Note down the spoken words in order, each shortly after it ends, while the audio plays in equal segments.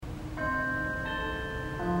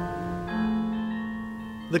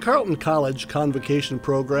The Carleton College Convocation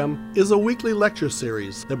Program is a weekly lecture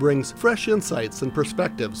series that brings fresh insights and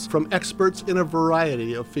perspectives from experts in a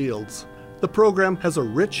variety of fields. The program has a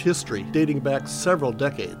rich history dating back several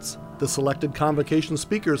decades. The selected convocation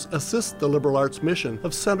speakers assist the liberal arts mission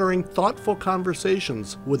of centering thoughtful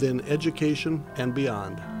conversations within education and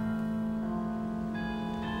beyond.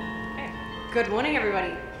 Good morning,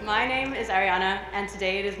 everybody. My name is Ariana, and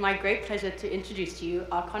today it is my great pleasure to introduce to you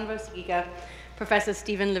our Convo speaker, Professor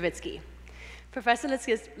Stephen Levitsky. Professor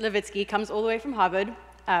Levitsky comes all the way from Harvard,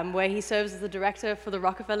 where he serves as the director for the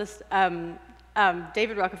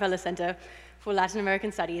David Rockefeller Center for Latin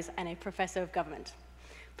American Studies and a professor of government.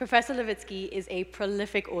 Professor Levitsky is a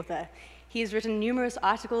prolific author. He has written numerous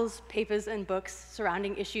articles, papers, and books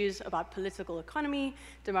surrounding issues about political economy,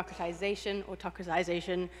 democratization,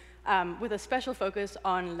 autocratization, with a special focus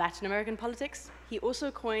on Latin American politics. He also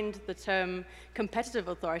coined the term competitive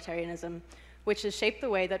authoritarianism, which has shaped the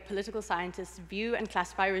way that political scientists view and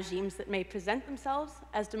classify regimes that may present themselves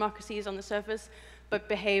as democracies on the surface, but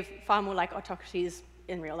behave far more like autocracies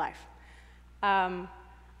in real life. I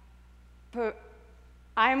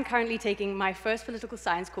am currently taking my first political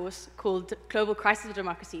science course called Global Crisis of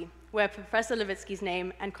Democracy, where Professor Levitsky's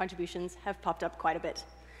name and contributions have popped up quite a bit.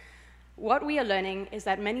 What we are learning is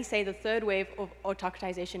that many say the third wave of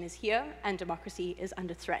autocratization is here and democracy is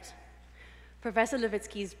under threat. Professor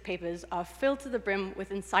Levitsky's papers are filled to the brim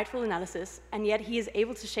with insightful analysis, and yet he is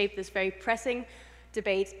able to shape this very pressing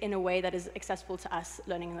debate in a way that is accessible to us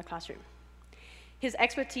learning in the classroom. His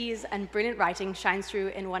expertise and brilliant writing shines through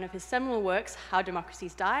in one of his seminal works, How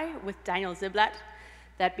Democracies Die, with Daniel Ziblatt,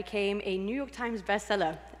 that became a New York Times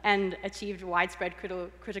bestseller and achieved widespread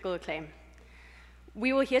critical acclaim.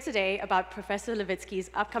 We will hear today about Professor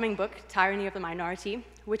Levitsky's upcoming book, Tyranny of the Minority,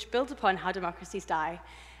 which builds upon How Democracies Die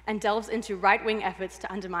and delves into right-wing efforts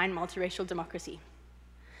to undermine multiracial democracy.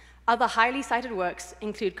 Other highly cited works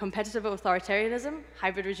include Competitive Authoritarianism,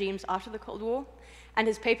 Hybrid Regimes After the Cold War, and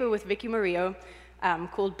his paper with Vicky Murillo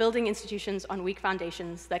called Building Institutions on Weak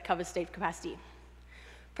Foundations that covers state capacity.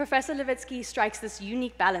 Professor Levitsky strikes this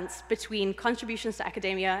unique balance between contributions to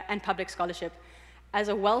academia and public scholarship as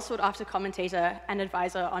a well-sought-after commentator and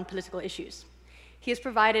advisor on political issues. He has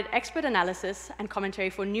provided expert analysis and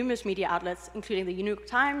commentary for numerous media outlets, including the New York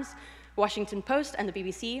Times, Washington Post, and the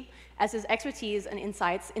BBC, as his expertise and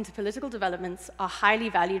insights into political developments are highly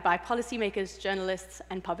valued by policymakers, journalists,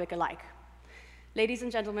 and public alike. Ladies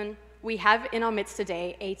and gentlemen, we have in our midst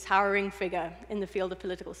today a towering figure in the field of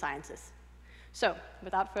political sciences. So,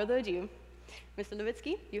 without further ado, Mr.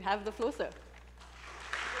 Levitsky, you have the floor, sir.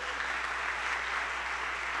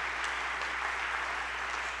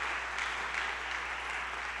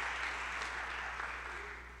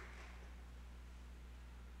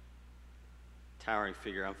 Towering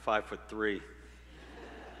figure. I'm 5'3".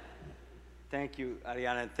 Thank you,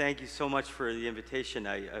 Ariana, and thank you so much for the invitation.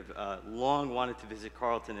 I've long wanted to visit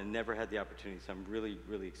Carleton and never had the opportunity, so I'm really,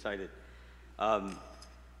 really excited.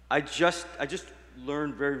 I just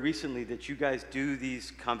learned very recently that you guys do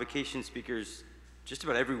these convocation speakers just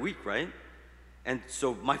about every week, right? And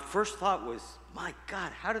so my first thought was, my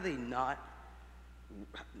God, how do they not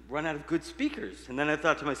run out of good speakers? And then I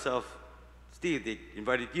thought to myself, Steve, they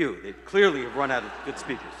invited you. They clearly have run out of good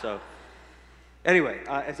speakers. So anyway,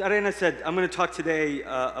 as Ariana said, I'm going to talk today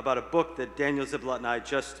about a book that Daniel Ziblatt and I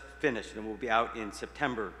just finished and will be out in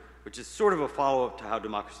September, which is sort of a follow-up to How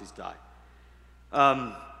Democracies Die.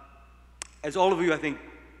 As all of you, I think,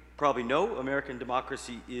 probably know, American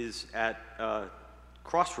democracy is at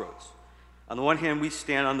crossroads. On the one hand, we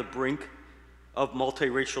stand on the brink of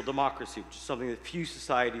multiracial democracy, which is something that few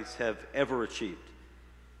societies have ever achieved.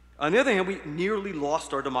 On the other hand, we nearly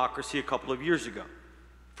lost our democracy a couple of years ago.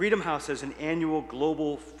 Freedom House has an annual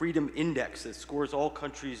global freedom index that scores all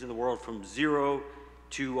countries in the world from 0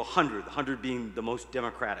 to 100, 100 being the most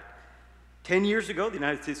democratic. 10 years ago, the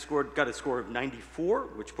United States got a score of 94,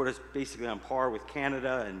 which put us basically on par with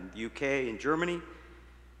Canada and the UK and Germany.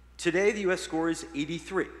 Today, the US score is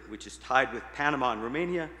 83, which is tied with Panama and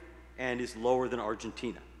Romania and is lower than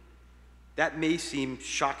Argentina. That may seem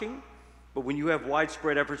shocking, but when you have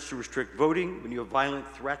widespread efforts to restrict voting, when you have violent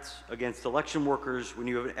threats against election workers, when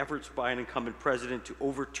you have efforts by an incumbent president to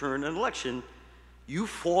overturn an election, you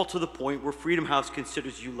fall to the point where Freedom House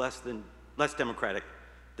considers you less democratic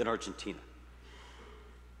than Argentina.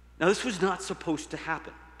 Now, this was not supposed to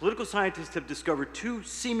happen. Political scientists have discovered two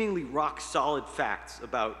seemingly rock-solid facts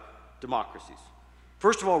about democracies.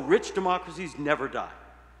 First of all, rich democracies never die.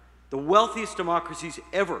 The wealthiest democracies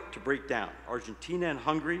ever to break down, Argentina and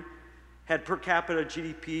Hungary, had per capita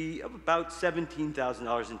GDP of about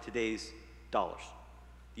 $17,000 in today's dollars.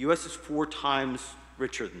 The US is 4 times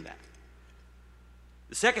richer than that.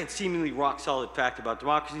 The second seemingly rock-solid fact about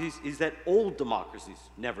democracies is that old democracies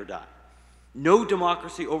never die. No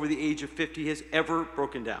democracy over the age of 50 has ever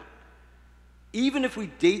broken down. Even if we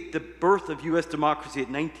date the birth of U.S. democracy at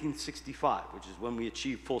 1965, which is when we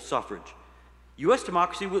achieved full suffrage, U.S.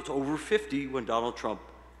 democracy was over 50 when Donald Trump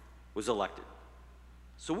was elected.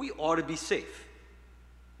 So we ought to be safe,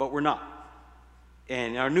 but we're not.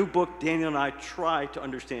 And in our new book, Daniel and I try to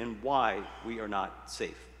understand why we are not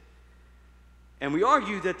safe. And we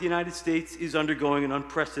argue that the United States is undergoing an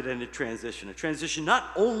unprecedented transition, a transition not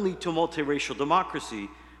only to multiracial democracy,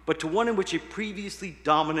 but to one in which a previously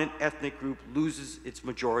dominant ethnic group loses its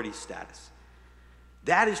majority status.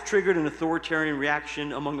 That has triggered an authoritarian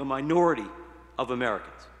reaction among a minority of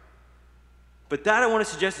Americans. But that, I want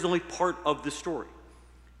to suggest, is only part of the story.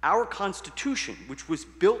 Our Constitution, which was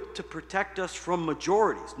built to protect us from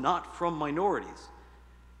majorities, not from minorities,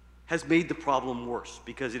 has made the problem worse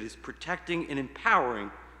because it is protecting and empowering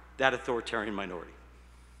that authoritarian minority.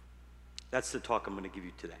 That's the talk I'm going to give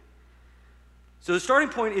you today. So the starting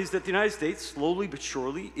point is that the United States, slowly but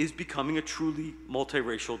surely, is becoming a truly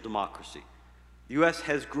multiracial democracy. The U.S.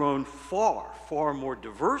 has grown far, far more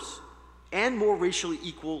diverse and more racially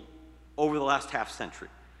equal over the last half century.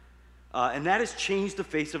 And that has changed the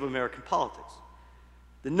face of American politics.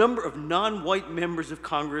 The number of non-white members of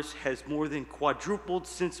Congress has more than quadrupled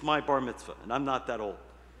since my bar mitzvah, and I'm not that old.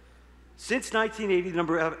 Since 1980, the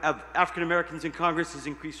number of African Americans in Congress has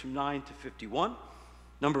increased from 9 to 51.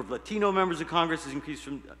 Number of Latino members of Congress has increased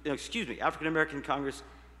from, African American in Congress,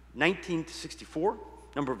 19 to 64.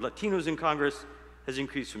 Number of Latinos in Congress has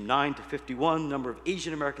increased from 9 to 51. Number of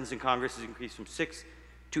Asian Americans in Congress has increased from 6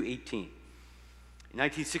 to 18. In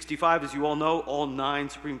 1965, as you all know, all 9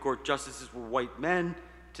 Supreme Court justices were white men.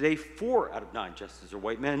 Today, 4 out of 9 justices are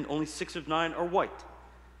white men. Only 6 of 9 are white.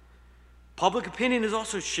 Public opinion has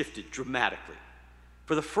also shifted dramatically.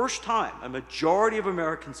 For the first time, a majority of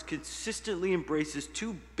Americans consistently embraces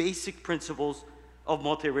 2 basic principles of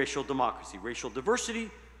multiracial democracy: racial diversity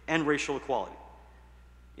and racial equality.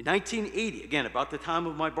 In 1980, again, about the time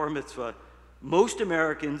of my bar mitzvah, most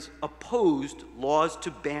Americans opposed laws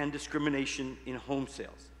to ban discrimination in home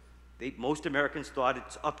sales. Most Americans thought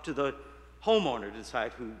it's up to the homeowner to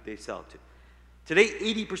decide who they sell to. Today,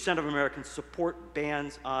 80% of Americans support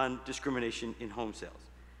bans on discrimination in home sales.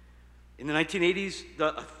 In the 1980s,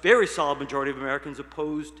 a very solid majority of Americans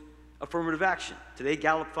opposed affirmative action. Today,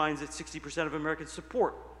 Gallup finds that 60% of Americans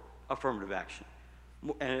support affirmative action.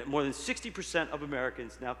 And more than 60% of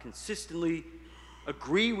Americans now consistently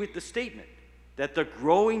agree with the statement that the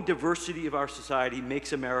growing diversity of our society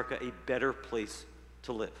makes America a better place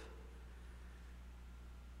to live.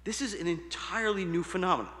 This is an entirely new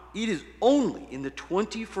phenomenon. It is only in the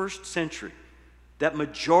 21st century that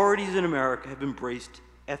majorities in America have embraced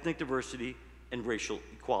ethnic diversity and racial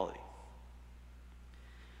equality.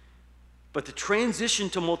 But the transition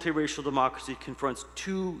to multiracial democracy confronts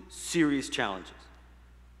 2 serious challenges: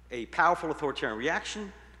 a powerful authoritarian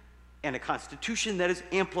reaction and a constitution that is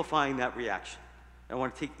amplifying that reaction. I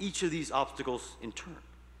want to take each of these obstacles in turn.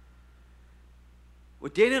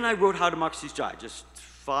 When Dana and I wrote How Democracies Die, just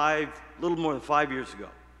little more than 5 years ago,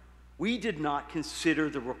 we did not consider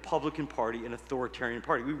the Republican Party an authoritarian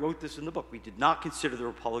party. We wrote this in the book. We did not consider the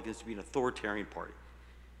Republicans to be an authoritarian party.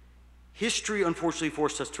 History, unfortunately,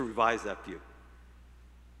 forced us to revise that view.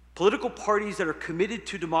 Political parties that are committed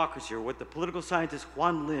to democracy, or what the political scientist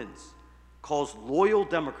Juan Linz calls loyal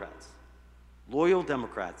Democrats,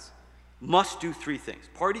 must do 3 things.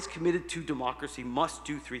 Parties committed to democracy must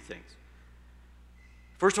do 3 things.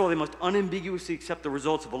 First of all, they must unambiguously accept the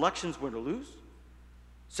results of elections, win or lose.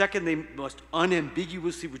 Second, they must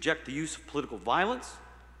unambiguously reject the use of political violence.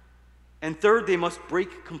 And third, they must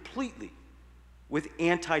break completely with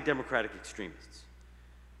anti-democratic extremists.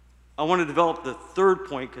 I want to develop the third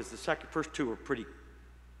point because the first 2 are pretty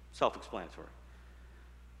self-explanatory.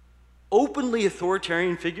 Openly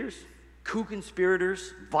authoritarian figures, coup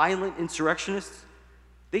conspirators, violent insurrectionists,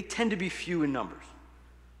 they tend to be few in numbers.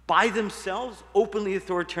 By themselves, openly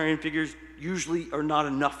authoritarian figures usually are not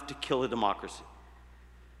enough to kill a democracy.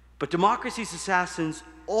 But democracy's assassins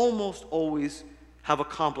almost always have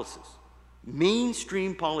accomplices,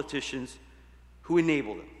 mainstream politicians who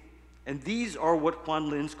enable them. And these are what Juan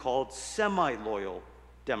Linz called semi-loyal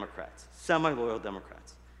Democrats. Semi-loyal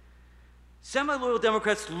Democrats. Semi-loyal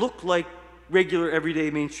Democrats look like regular, everyday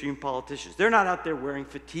mainstream politicians. They're not out there wearing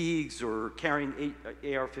fatigues or carrying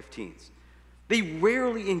AR-15s. They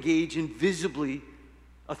rarely engage in visibly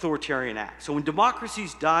authoritarian acts. So when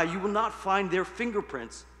democracies die, you will not find their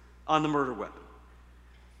fingerprints on the murder weapon.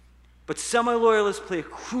 But semi-loyalists play a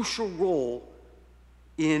crucial role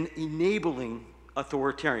in enabling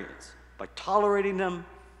authoritarians by tolerating them,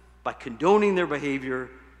 by condoning their behavior,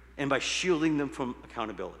 and by shielding them from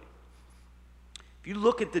accountability. If you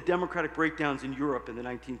look at the democratic breakdowns in Europe in the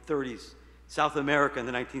 1930s, South America in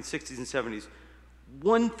the 1960s and 70s,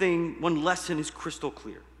 one lesson is crystal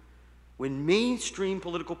clear. When mainstream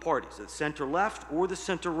political parties, the center left or the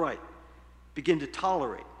center right, begin to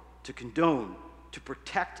tolerate, to condone, to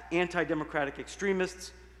protect anti-democratic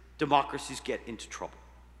extremists, democracies get into trouble.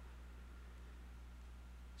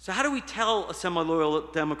 So how do we tell a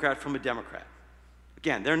semi-loyal Democrat from a Democrat?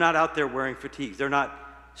 Again, they're not out there wearing fatigues. They're not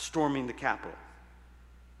storming the Capitol.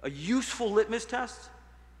 A useful litmus test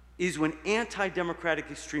is when anti-democratic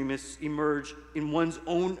extremists emerge in one's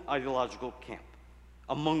own ideological camp,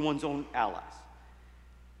 among one's own allies.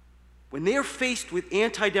 When they are faced with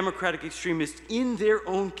anti-democratic extremists in their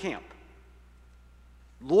own camp,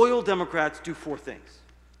 loyal Democrats do four things.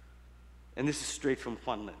 And this is straight from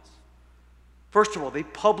Juan Linz. First of all, they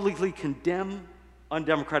publicly condemn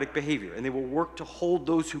undemocratic behavior, and they will work to hold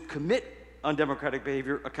those who commit undemocratic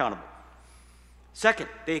behavior accountable. Second,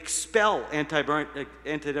 they expel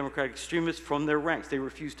anti-democratic extremists from their ranks. They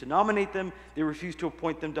refuse to nominate them. They refuse to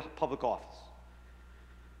appoint them to public office.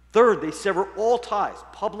 Third, they sever all ties,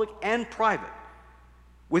 public and private,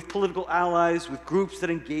 with political allies, with groups that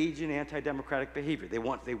engage in anti-democratic behavior.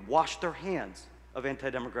 They wash their hands of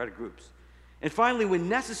anti-democratic groups. And finally, when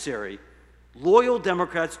necessary, loyal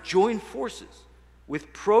Democrats join forces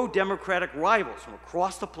with pro-democratic rivals from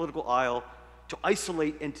across the political aisle to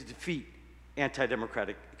isolate and to defeat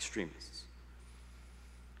anti-democratic extremists.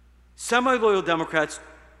 Semi-loyal Democrats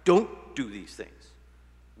don't do these things.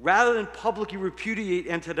 Rather than publicly repudiate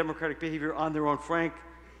anti-democratic behavior on their own frank,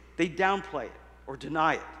 they downplay it or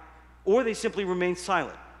deny it, or they simply remain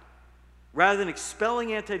silent. Rather than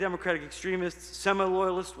expelling anti-democratic extremists,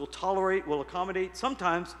 semi-loyalists will tolerate, will accommodate,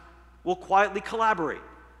 sometimes will quietly collaborate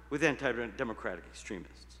with anti-democratic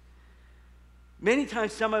extremists. Many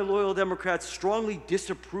times, semi-loyal Democrats strongly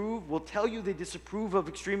disapprove, will tell you they disapprove of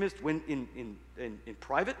extremists when in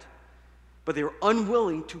private, but they are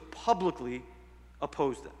unwilling to publicly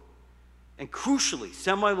oppose them. And crucially,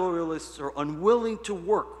 semi-loyalists are unwilling to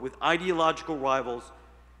work with ideological rivals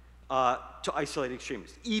to isolate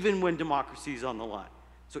extremists, even when democracy is on the line.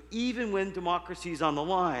 So even when democracy is on the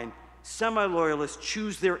line, semi-loyalists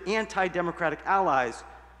choose their anti-democratic allies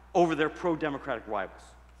over their pro-democratic rivals.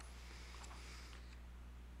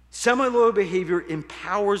 Semi-loyal behavior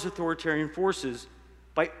empowers authoritarian forces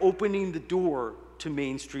by opening the door to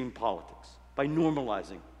mainstream politics, by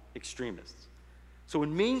normalizing extremists. So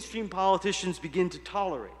when mainstream politicians begin to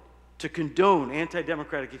tolerate, to condone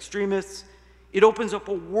anti-democratic extremists, it opens up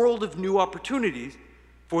a world of new opportunities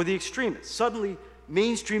for the extremists. Suddenly,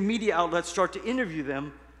 mainstream media outlets start to interview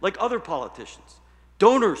them like other politicians.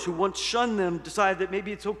 Donors who once shunned them decide that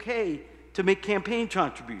maybe it's okay to make campaign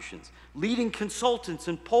contributions. Leading consultants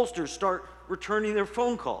and pollsters start returning their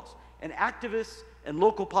phone calls. And activists and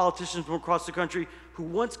local politicians from across the country who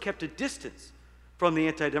once kept a distance from the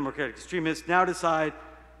anti-democratic extremists now decide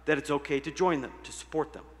that it's okay to join them, to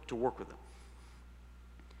support them, to work with them.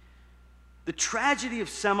 The tragedy of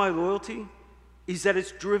semi-loyalty is that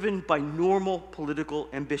it's driven by normal political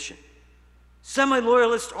ambition.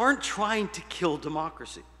 Semi-loyalists aren't trying to kill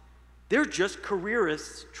democracy. They're just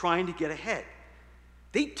careerists trying to get ahead.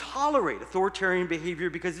 They tolerate authoritarian behavior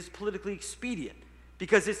because it's politically expedient,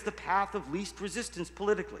 because it's the path of least resistance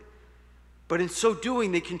politically. But in so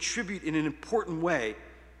doing, they contribute in an important way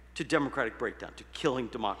to democratic breakdown, to killing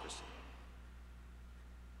democracy.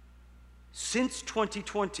 Since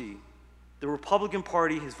 2020, the Republican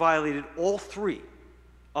Party has violated all three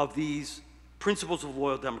of these principles of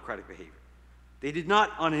loyal democratic behavior. They did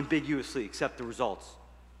not unambiguously accept the results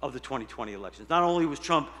of the 2020 elections. Not only was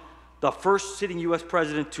Trump the first sitting U.S.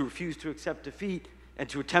 president to refuse to accept defeat and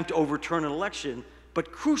to attempt to overturn an election,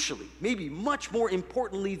 but crucially, maybe much more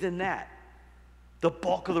importantly than that, the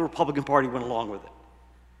bulk of the Republican Party went along with it.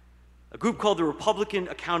 A group called the Republican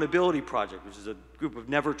Accountability Project, which is a group of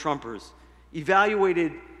never-Trumpers,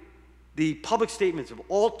 evaluated the public statements of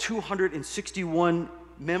all 261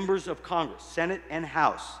 members of Congress, Senate and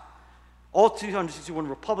House, all 261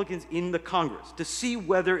 Republicans in the Congress, to see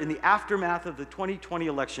whether in the aftermath of the 2020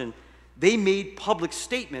 election, they made public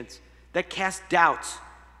statements that cast doubts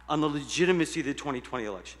on the legitimacy of the 2020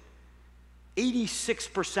 election.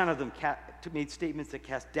 86% of them made statements that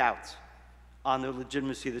cast doubts on the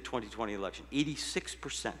legitimacy of the 2020 election.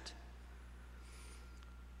 86%.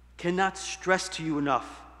 Cannot stress to you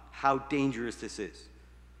enough how dangerous this is.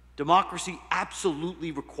 Democracy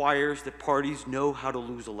absolutely requires that parties know how to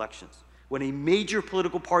lose elections. When a major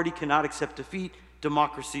political party cannot accept defeat,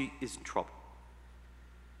 democracy is in trouble.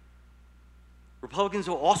 Republicans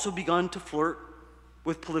have also begun to flirt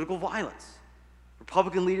with political violence.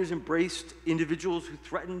 Republican leaders embraced individuals who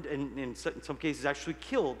threatened and in some cases actually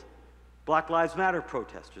killed Black Lives Matter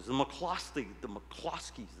protesters. The McCloskeys,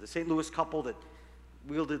 the St. Louis couple that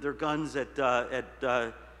wielded their guns at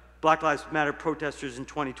Black Lives Matter protesters in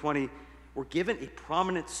 2020, were given a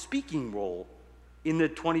prominent speaking role in the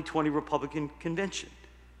 2020 Republican convention.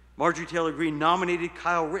 Marjorie Taylor Greene nominated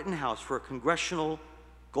Kyle Rittenhouse for a congressional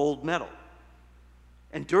gold medal.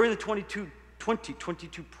 And during the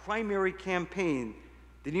 2022 primary campaign,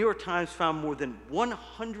 the New York Times found more than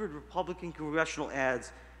 100 Republican congressional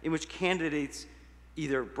ads in which candidates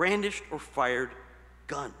either brandished or fired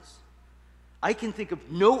guns. I can think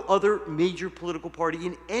of no other major political party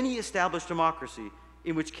in any established democracy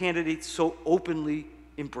in which candidates so openly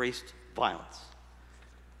embraced violence.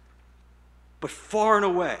 But far and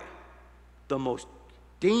away, the most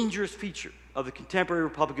dangerous feature of the contemporary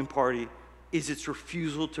Republican Party is its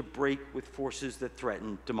refusal to break with forces that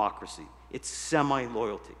threaten democracy, its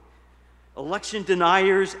semi-loyalty. Election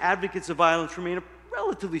deniers, advocates of violence remain a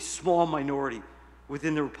relatively small minority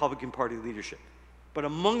within the Republican Party leadership. But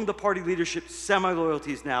among the party leadership,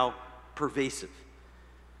 semi-loyalty is now pervasive.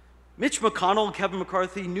 Mitch McConnell and Kevin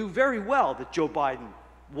McCarthy knew very well that Joe Biden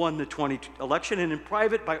won the 2020 election, and in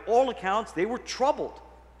private, by all accounts, they were troubled,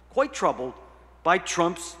 quite troubled, by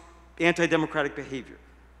Trump's anti-democratic behavior.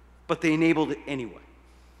 But they enabled it anyway.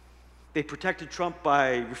 They protected Trump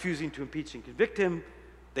by refusing to impeach and convict him.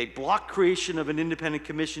 They blocked creation of an independent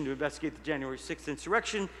commission to investigate the January 6th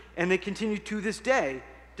insurrection, and they continue to this day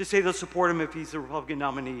to say they'll support him if he's the Republican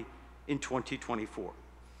nominee in 2024.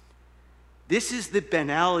 This is the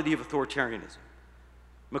banality of authoritarianism.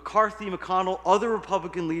 McCarthy, McConnell, other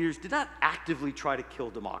Republican leaders did not actively try to kill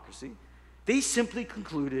democracy. They simply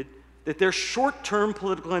concluded that their short-term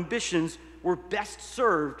political ambitions were best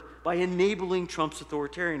served by enabling Trump's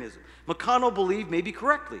authoritarianism. McConnell believed, maybe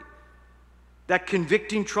correctly, that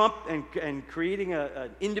convicting Trump and creating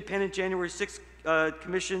an independent January 6th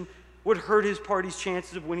commission would hurt his party's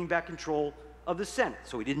chances of winning back control of the Senate,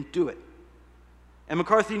 so he didn't do it. And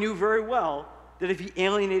McCarthy knew very well that if he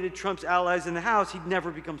alienated Trump's allies in the House, he'd never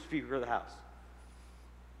become Speaker of the House.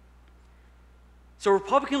 So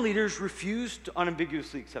Republican leaders refused to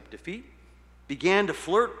unambiguously accept defeat, began to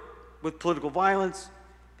flirt with political violence,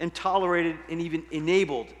 and tolerated and even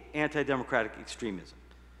enabled anti-democratic extremism.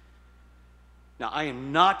 Now, I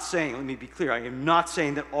am not saying, let me be clear, I am not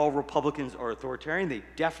saying that all Republicans are authoritarian. They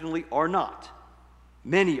definitely are not.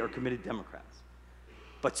 Many are committed Democrats.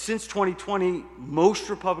 But since 2020, most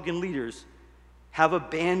Republican leaders have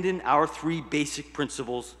abandoned our three basic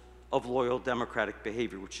principles of loyal democratic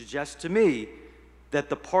behavior, which suggests to me that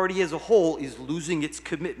the party as a whole is losing its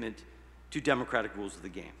commitment to democratic rules of the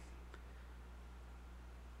game.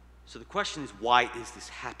 So the question is, why is this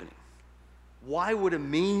happening? Why would a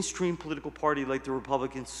mainstream political party like the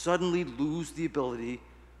Republicans suddenly lose the ability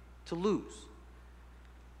to lose?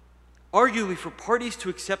 Arguably, for parties to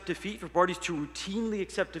accept defeat, for parties to routinely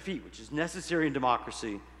accept defeat, which is necessary in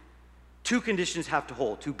democracy, two conditions have to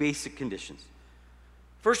hold, two basic conditions.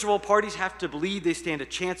 First of all, parties have to believe they stand a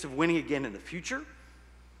chance of winning again in the future.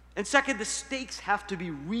 And second, the stakes have to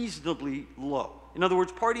be reasonably low. In other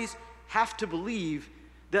words, parties have to believe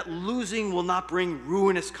that losing will not bring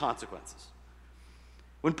ruinous consequences.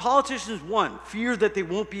 When politicians, one, fear that they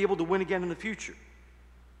won't be able to win again in the future,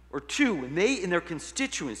 or two, when they and their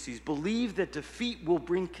constituencies believe that defeat will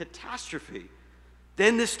bring catastrophe,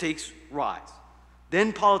 then the stakes rise.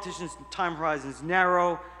 Then politicians' time horizons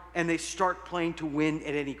narrow, and they start playing to win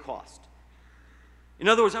at any cost. In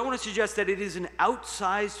other words, I want to suggest that it is an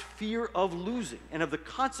outsized fear of losing and of the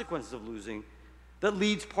consequences of losing that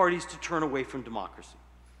leads parties to turn away from democracy.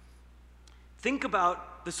 Think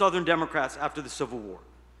about the Southern Democrats after the Civil War.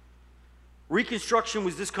 Reconstruction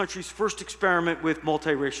was this country's first experiment with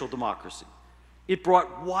multiracial democracy. It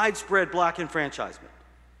brought widespread black enfranchisement.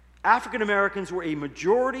 African Americans were a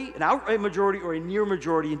majority, an outright majority, or a near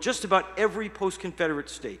majority in just about every post-Confederate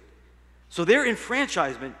state. So their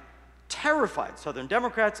enfranchisement terrified Southern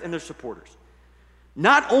Democrats and their supporters.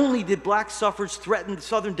 Not only did black suffrage threaten the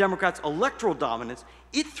Southern Democrats' electoral dominance,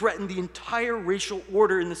 it threatened the entire racial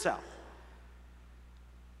order in the South.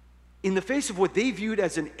 In the face of what they viewed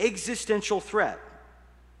as an existential threat,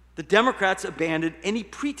 the Democrats abandoned any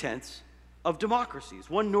pretense of democracy. As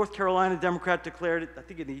one North Carolina Democrat declared, I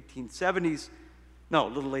think in the 1870s, no, a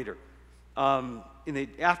little later, in the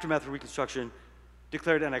aftermath of Reconstruction,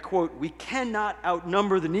 declared, and I quote, "We cannot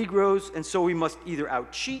outnumber the Negroes, and so we must either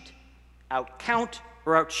out-cheat, out-count,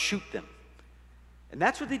 or out-shoot them." And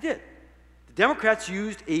that's what they did. The Democrats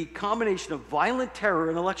used a combination of violent terror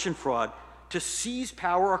and election fraud to seize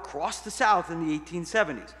power across the South in the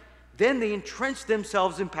 1870s. Then they entrenched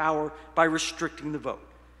themselves in power by restricting the vote.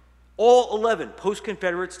 All 11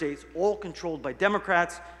 post-Confederate states, all controlled by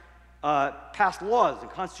Democrats, passed laws and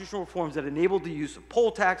constitutional reforms that enabled the use of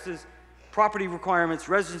poll taxes, property requirements,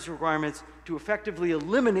 residency requirements to effectively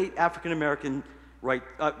eliminate African American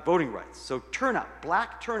voting rights. So turnout,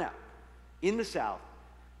 black turnout in the South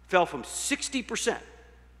fell from 60%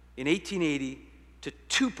 in 1880 to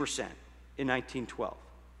 2% in 1912.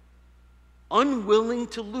 Unwilling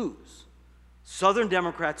to lose, Southern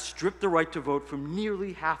Democrats stripped the right to vote from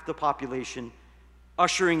nearly half the population,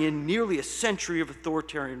 ushering in nearly a century of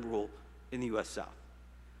authoritarian rule in the U.S. South.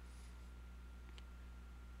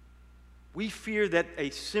 We fear that a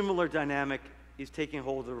similar dynamic is taking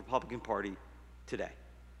hold of the Republican Party today.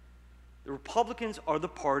 The Republicans are the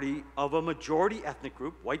party of a majority ethnic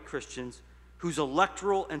group, white Christians, whose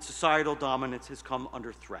electoral and societal dominance has come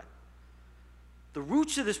under threat. The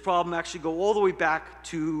roots of this problem actually go all the way back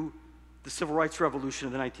to the Civil Rights Revolution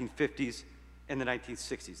of the 1950s and the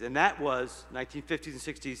 1960s. And that was, 1950s and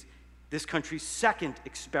 60s, this country's second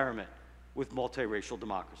experiment with multiracial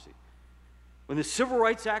democracy. When the Civil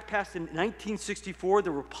Rights Act passed in 1964,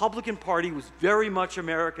 the Republican Party was very much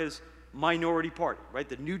America's minority party, right?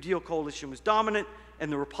 The New Deal coalition was dominant,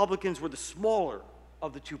 and the Republicans were the smaller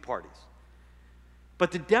of the two parties.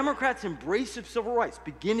 But the Democrats' embrace of civil rights,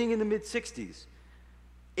 beginning in the mid-60s,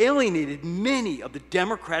 alienated many of the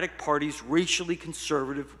Democratic Party's racially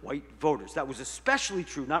conservative white voters. That was especially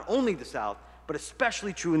true, not only the South, but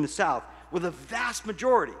especially true in the South, where the vast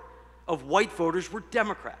majority of white voters were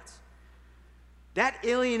Democrats. That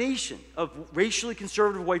alienation of racially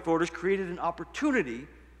conservative white voters created an opportunity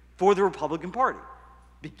for the Republican Party.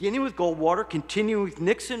 Beginning with Goldwater, continuing with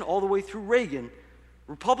Nixon, all the way through Reagan,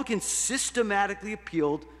 Republicans systematically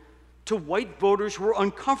appealed to white voters who were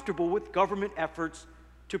uncomfortable with government efforts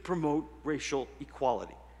to promote racial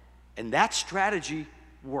equality. And that strategy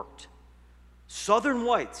worked. Southern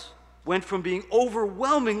whites went from being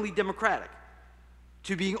overwhelmingly Democratic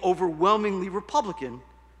to being overwhelmingly Republican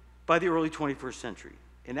by the early 21st century.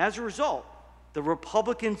 And as a result, the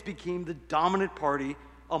Republicans became the dominant party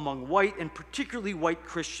among white and particularly white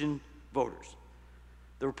Christian voters.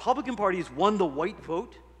 The Republican Party has won the white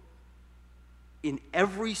vote in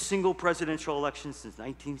every single presidential election since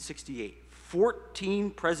 1968.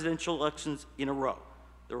 14 presidential elections in a row,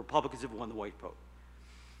 the Republicans have won the white vote.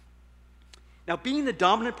 Now, being the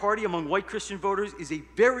dominant party among white Christian voters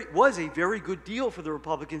was a very good deal for the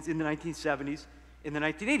Republicans in the 1970s, in the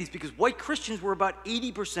 1980s, because white Christians were about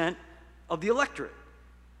 80% of the electorate.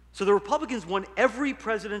 So the Republicans won every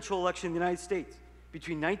presidential election in the United States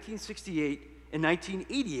between 1968 and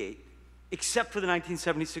 1988, except for the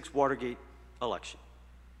 1976 Watergate election.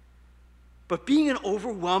 But being an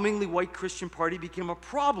overwhelmingly white Christian party became a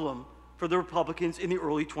problem for the Republicans in the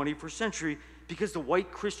early 21st century because the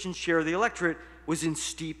white Christian share of the electorate was in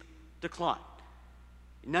steep decline.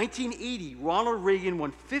 In 1980, Ronald Reagan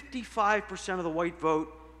won 55% of the white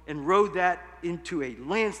vote and rode that into a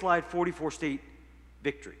landslide 44-state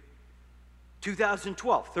victory.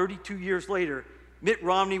 2012, 32 years later, Mitt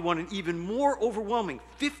Romney won an even more overwhelming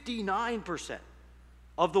 59%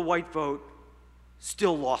 of the white vote,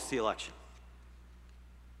 still lost the election.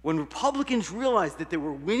 When Republicans realized that they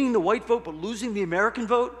were winning the white vote but losing the American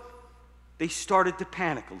vote, they started to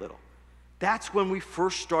panic a little. That's when we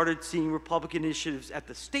first started seeing Republican initiatives at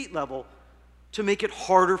the state level to make it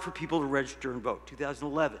harder for people to register and vote.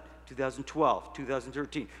 2011, 2012,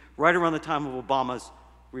 2013, right around the time of Obama's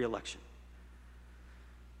re-election.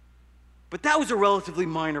 But that was a relatively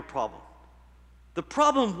minor problem. The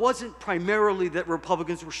problem wasn't primarily that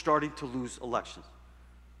Republicans were starting to lose elections.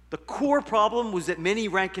 The core problem was that many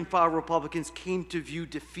rank-and-file Republicans came to view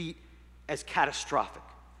defeat as catastrophic.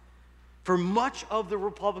 For much of the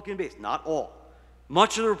Republican base, not all,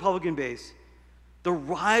 much of the Republican base, the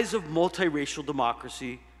rise of multiracial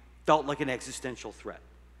democracy felt like an existential threat.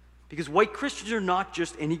 Because white Christians are not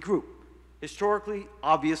just any group. Historically,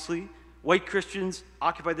 obviously, white Christians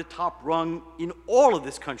occupy the top rung in all of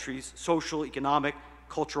this country's social, economic,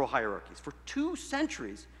 cultural hierarchies. For 2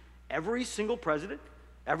 centuries, every single president,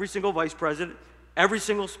 every single vice president, every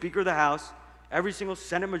single Speaker of the House, every single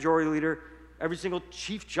Senate Majority Leader, every single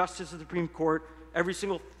Chief Justice of the Supreme Court, every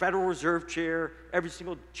single Federal Reserve Chair, every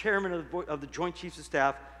single Chairman of the Joint Chiefs of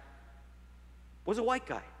Staff was a white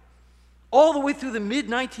guy. All the way through the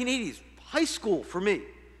mid-1980s, high school for me,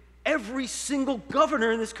 every single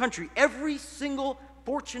governor in this country, every single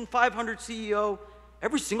Fortune 500 CEO,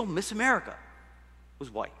 every single Miss America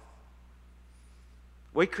was white.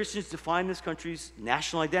 White Christians defined this country's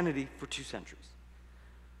national identity for 2 centuries.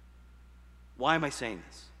 Why am I saying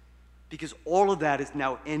this? Because all of that is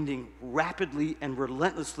now ending rapidly and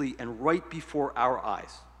relentlessly and right before our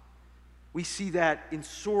eyes. We see that in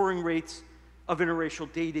soaring rates of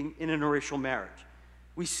interracial dating in interracial marriage.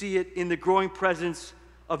 We see it in the growing presence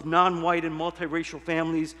of non-white and multiracial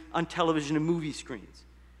families on television and movie screens.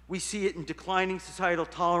 We see it in declining societal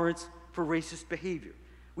tolerance for racist behavior.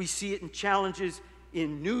 We see it in challenges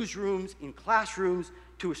in newsrooms, in classrooms,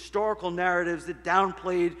 to historical narratives that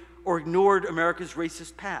downplayed or ignored America's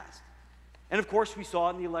racist past. And of course, we saw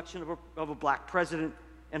it in the election of a black president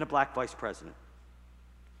and a black vice president.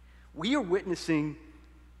 We are witnessing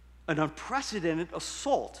an unprecedented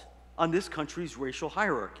assault on this country's racial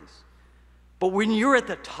hierarchies. But when you're at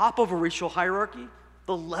the top of a racial hierarchy,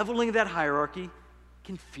 the leveling of that hierarchy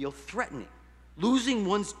can feel threatening. Losing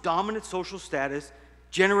one's dominant social status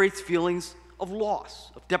generates feelings of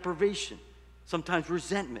loss, of deprivation, sometimes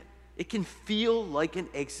resentment. It can feel like an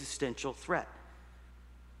existential threat.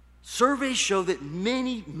 Surveys show that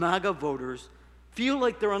many MAGA voters feel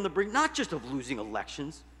like they're on the brink not just of losing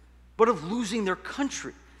elections, but of losing their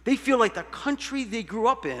country. They feel like the country they grew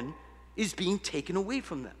up in is being taken away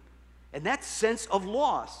from them. And that sense of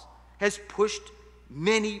loss has pushed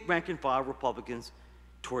many rank-and-file Republicans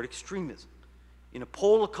toward extremism. In a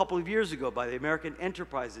poll a couple of years ago by the American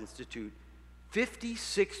Enterprise Institute,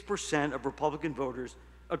 56% of Republican voters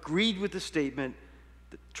agreed with the statement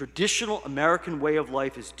that the traditional American way of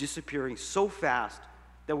life is disappearing so fast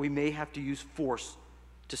that we may have to use force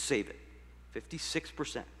to save it.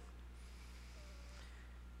 56%.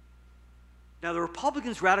 Now, the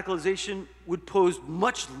Republicans' radicalization would pose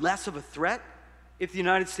much less of a threat if the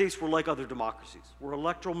United States were like other democracies, where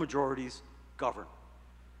electoral majorities govern.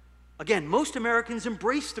 Again, most Americans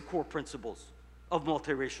embrace the core principles of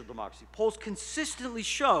multiracial democracy. Polls consistently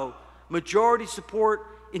show majority support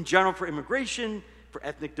in general for immigration, for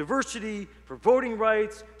ethnic diversity, for voting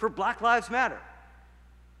rights, for Black Lives Matter.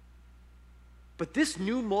 But this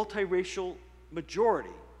new multiracial majority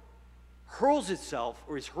hurls itself,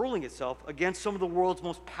 or is hurling itself, against some of the world's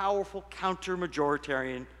most powerful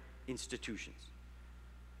counter-majoritarian institutions.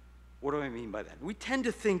 What do I mean by that? We tend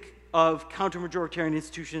to think of counter-majoritarian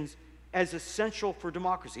institutions as essential for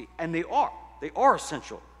democracy, and they are. They are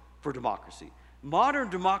essential for democracy. Modern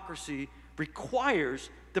democracy requires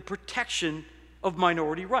the protection of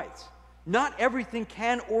minority rights. Not everything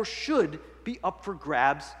can or should be up for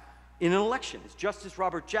grabs in an election. As Justice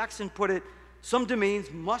Robert Jackson put it, some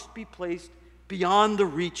domains must be placed beyond the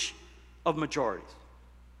reach of majorities.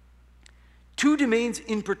 2 domains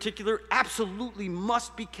in particular absolutely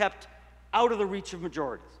must be kept out of the reach of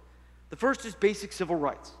majorities. The first is basic civil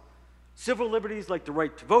rights. Civil liberties like the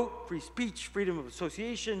right to vote, free speech, freedom of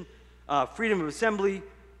association, freedom of assembly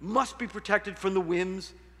must be protected from the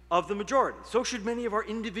whims of the majority. So should many of our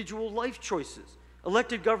individual life choices.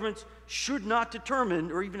 Elected governments should not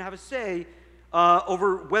determine or even have a say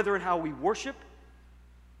over whether and how we worship,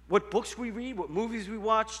 what books we read, what movies we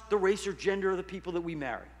watch, the race or gender of the people that we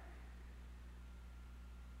marry.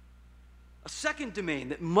 A second domain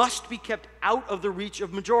that must be kept out of the reach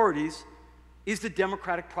of majorities is the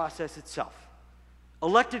democratic process itself.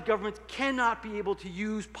 Elected governments cannot be able to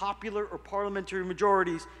use popular or parliamentary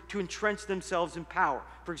majorities to entrench themselves in power.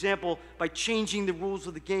 For example, by changing the rules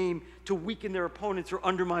of the game to weaken their opponents or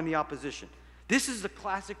undermine the opposition. This is the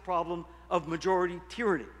classic problem of majority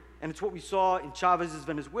tyranny. And it's what we saw in Chavez's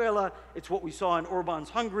Venezuela, it's what we saw in Orban's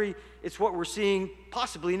Hungary, it's what we're seeing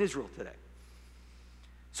possibly in Israel today.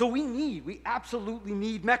 So we absolutely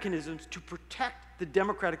need mechanisms to protect the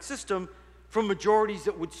democratic system from majorities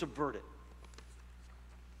that would subvert it.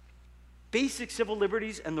 Basic civil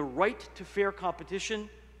liberties and the right to fair competition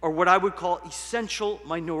are what I would call essential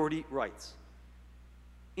minority rights.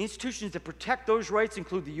 Institutions that protect those rights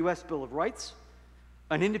include the U.S. Bill of Rights,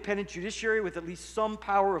 an independent judiciary with at least some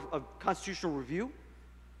power of constitutional review,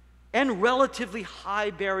 and relatively high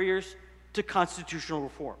barriers to constitutional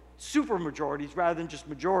reform. Supermajorities rather than just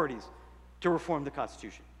majorities to reform the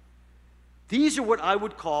Constitution. These are what I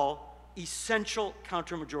would call essential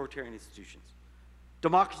counter-majoritarian institutions.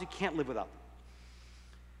 Democracy can't live without them.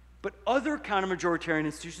 But other counter-majoritarian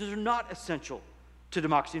institutions are not essential to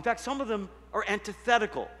democracy. In fact, some of them are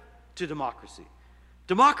antithetical to democracy.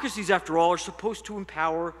 Democracies, after all, are supposed to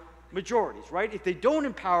empower majorities, right? If they don't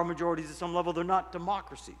empower majorities at some level, they're not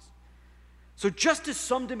democracies. So just as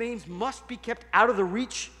some domains must be kept out of the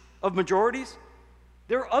reach of majorities,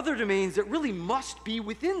 there are other domains that really must be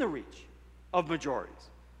within the reach of majorities.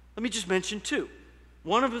 Let me just mention 2.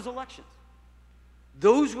 One of them is elections.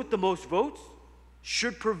 Those with the most votes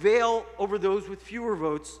should prevail over those with fewer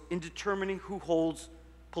votes in determining who holds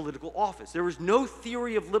political office. There is no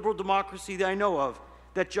theory of liberal democracy that I know of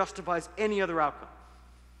that justifies any other outcome.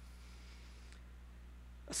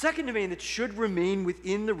 A second domain that should remain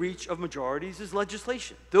within the reach of majorities is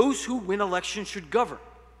legislation. Those who win elections should govern.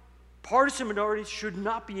 Partisan minorities should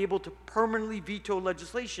not be able to permanently veto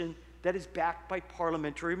legislation that is backed by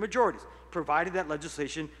parliamentary majorities, provided that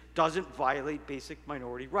legislation doesn't violate basic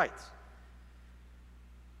minority rights.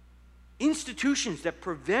 Institutions that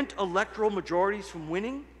prevent electoral majorities from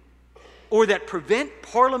winning or that prevent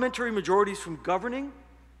parliamentary majorities from governing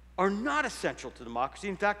are not essential to democracy.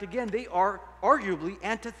 In fact, again, they are arguably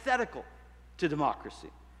antithetical to democracy.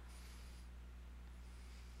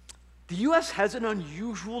 The US has an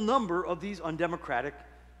unusual number of these undemocratic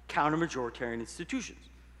counter-majoritarian institutions.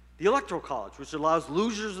 The Electoral College, which allows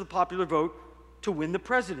losers of the popular vote to win the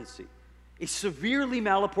presidency. A severely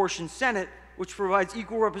malapportioned Senate, which provides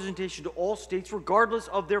equal representation to all states regardless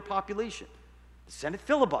of their population. The Senate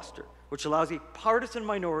filibuster, which allows a partisan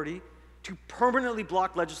minority to permanently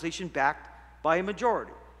block legislation backed by a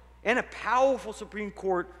majority. And a powerful Supreme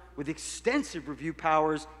Court with extensive review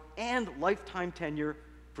powers and lifetime tenure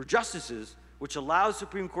for justices, which allows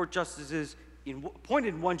Supreme Court justices appointed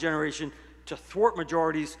in one generation to thwart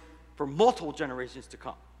majorities for multiple generations to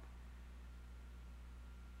come.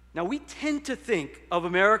 Now, we tend to think of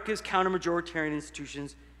America's counter-majoritarian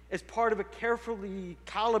institutions as part of a carefully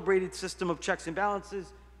calibrated system of checks and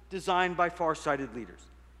balances designed by far-sighted leaders.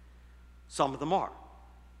 Some of them are.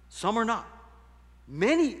 Some are not.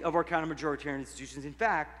 Many of our counter-majoritarian institutions, in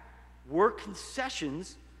fact, were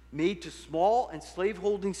concessions made to small and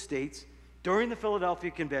slave-holding states during the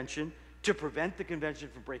Philadelphia Convention to prevent the convention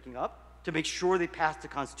from breaking up, to make sure they passed the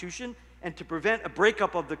Constitution, and to prevent a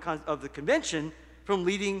breakup of the convention from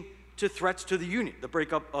leading to threats to the Union, the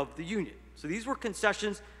breakup of the Union. So these were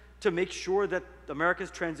concessions to make sure that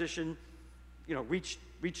America's transition,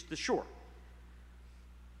 reached the shore.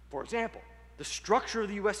 For example, the structure of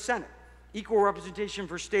the U.S. Senate, equal representation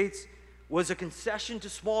for states, was a concession to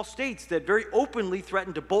small states that very openly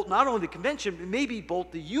threatened to bolt not only the convention, but maybe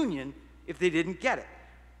bolt the Union if they didn't get it.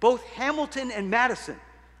 Both Hamilton and Madison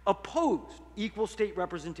opposed equal state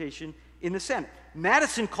representation in the Senate.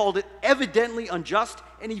 Madison called it evidently unjust,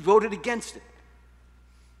 and he voted against it.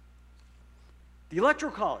 The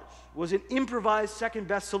Electoral College was an improvised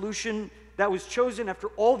second-best solution that was chosen after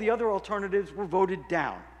all the other alternatives were voted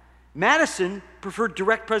down. Madison preferred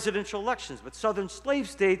direct presidential elections, but Southern slave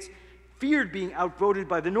states feared being outvoted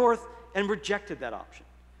by the North and rejected that option.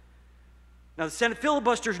 Now, the Senate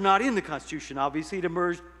filibuster is not in the Constitution, obviously. It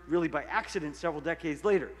emerged really by accident several decades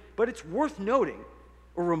later. But it's worth noting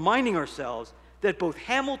or reminding ourselves that both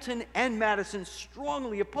Hamilton and Madison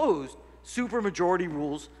strongly opposed supermajority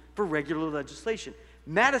rules for regular legislation.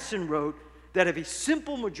 Madison wrote that if a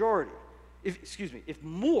simple majority, if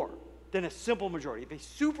more than a simple majority, if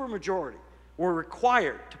a supermajority were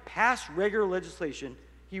required to pass regular legislation,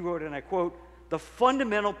 he wrote, and I quote, "the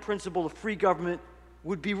fundamental principle of free government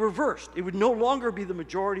would be reversed. It would no longer be the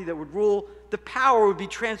majority that would rule. The power would be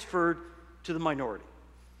transferred to the minority."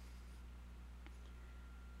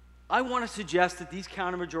 I want to suggest that these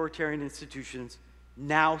counter-majoritarian institutions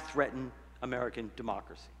now threaten American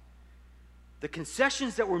democracy. The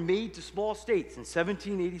concessions that were made to small states in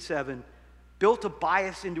 1787 built a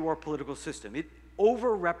bias into our political system. It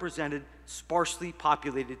overrepresented sparsely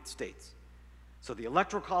populated states. So the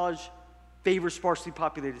Electoral College favors sparsely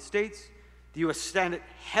populated states. The U.S. Senate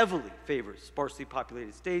heavily favors sparsely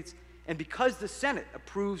populated states. And because the Senate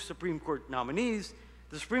approves Supreme Court nominees,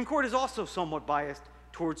 the Supreme Court is also somewhat biased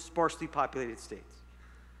towards sparsely populated states.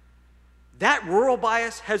 That rural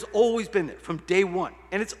bias has always been there from day one,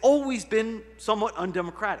 and it's always been somewhat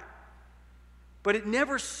undemocratic. But it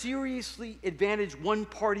never seriously advantaged one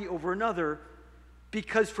party over another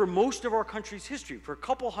because for most of our country's history, for a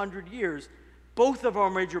couple hundred years, both of our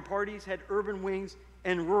major parties had urban wings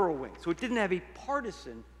and rural wings. So it didn't have a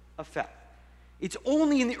partisan effect. It's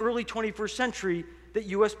only in the early 21st century that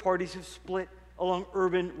U.S. parties have split along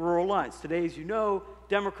urban-rural lines. Today, as you know,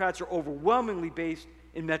 Democrats are overwhelmingly based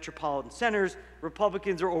in metropolitan centers.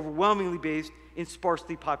 Republicans are overwhelmingly based in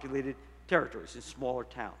sparsely populated territories, in smaller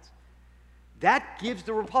towns. That gives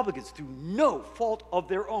the Republicans, through no fault of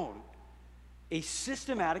their own, a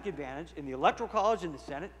systematic advantage in the Electoral College, in the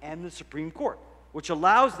Senate, and the Supreme Court, which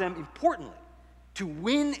allows them, importantly, to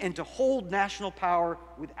win and to hold national power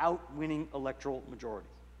without winning electoral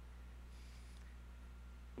majorities.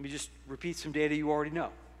 Let me just repeat some data you already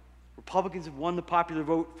know. Republicans have won the popular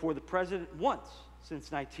vote for the president once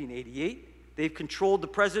since 1988. They've controlled the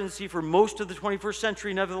presidency for most of the 21st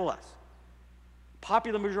century, nevertheless.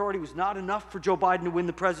 Popular majority was not enough for Joe Biden to win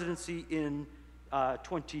the presidency in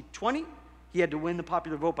 2020. He had to win the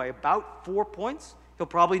popular vote by about 4 points. He'll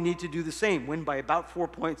probably need to do the same, win by about 4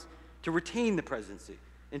 points to retain the presidency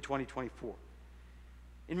in 2024.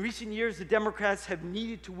 In recent years, the Democrats have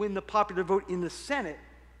needed to win the popular vote in the Senate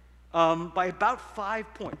by about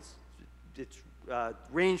 5 points. It's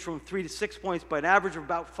ranged from 3 to 6 points, but an average of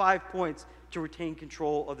about 5 points to retain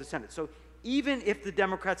control of the Senate. So even if the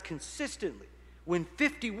Democrats consistently win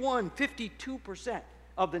 51, 52%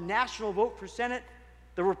 of the national vote for Senate,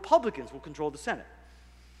 the Republicans will control the Senate.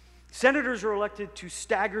 Senators are elected to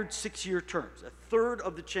staggered 6-year terms. A third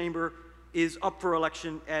of the chamber is up for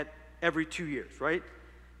election at every 2 years, right?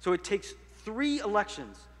 So it takes 3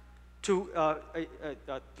 elections in a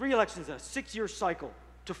 6-year cycle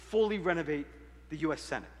to fully renovate the U.S.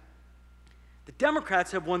 Senate. The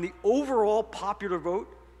Democrats have won the overall popular vote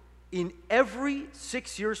in every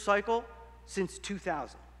 6-year cycle since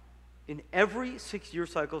 2000. In every 6-year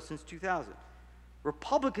cycle since 2000.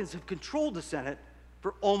 Republicans have controlled the Senate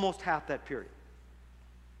for almost half that period.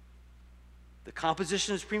 The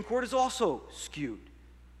composition of the Supreme Court is also skewed.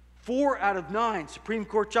 4 out of 9 Supreme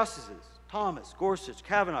Court justices, Thomas, Gorsuch,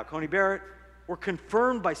 Kavanaugh, Coney Barrett, were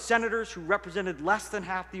confirmed by senators who represented less than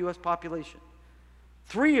half the U.S. population.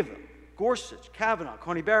 3 of them, Gorsuch, Kavanaugh,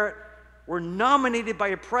 Coney Barrett, were nominated by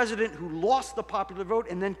a president who lost the popular vote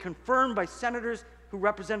and then confirmed by senators who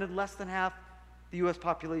represented less than half the U.S.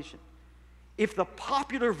 population. If the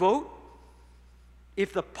popular vote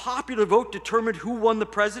determined who won the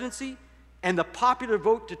presidency and the popular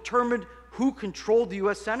vote determined who controlled the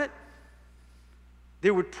U.S. Senate,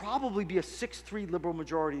 there would probably be a 6-3 liberal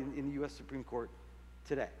majority in the U.S. Supreme Court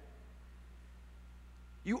today.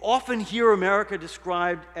 You often hear America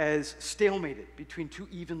described as stalemated between 2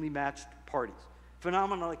 evenly matched parties.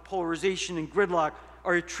 Phenomena like polarization and gridlock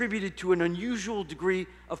are attributed to an unusual degree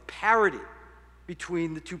of parity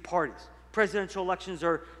between the 2 parties. Presidential elections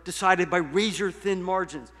are decided by razor-thin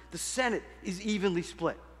margins. The Senate is evenly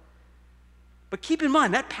split. But keep in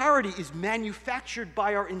mind, that parity is manufactured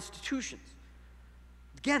by our institutions.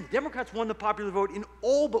 Again, Democrats won the popular vote in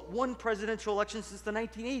all but 1 presidential election since the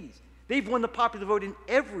 1980s. They've won the popular vote in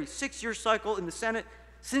every 6-year cycle in the Senate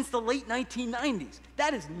since the late 1990s.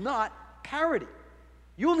 That is not parity.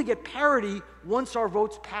 You only get parity once our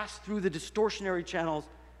votes pass through the distortionary channels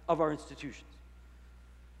of our institutions.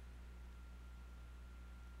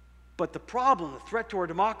 But the problem, the threat to our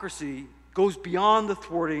democracy, goes beyond the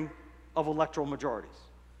thwarting of electoral majorities.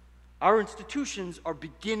 Our institutions are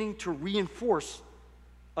beginning to reinforce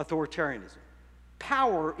authoritarianism.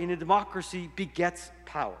 Power in a democracy begets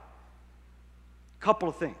power. Couple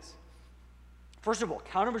of things. First of all,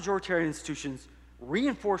 counter-majoritarian institutions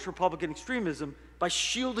reinforce Republican extremism by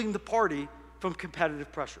shielding the party from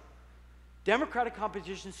competitive pressure. Democratic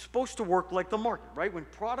competition is supposed to work like the market, right? When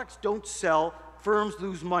products don't sell, firms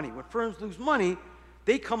lose money. When firms lose money,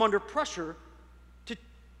 they come under pressure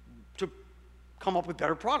to come up with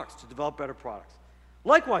better products, to develop better products.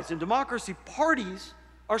 Likewise, in democracy, parties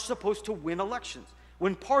are supposed to win elections.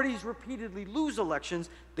 When parties repeatedly lose elections,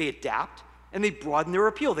 they adapt and they broaden their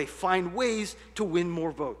appeal. They find ways to win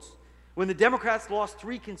more votes. When the Democrats lost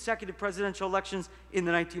 3 consecutive presidential elections in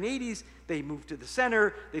the 1980s, they moved to the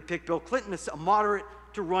center. They picked Bill Clinton, a moderate,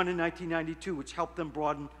 to run in 1992, which helped them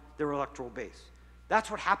broaden their electoral base. That's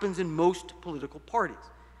what happens in most political parties.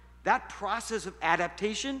 That process of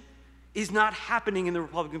adaptation is not happening in the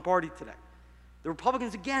Republican Party today. The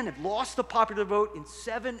Republicans, again, have lost the popular vote in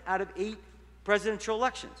 7 out of 8 presidential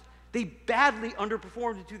elections. They badly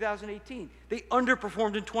underperformed in 2018. They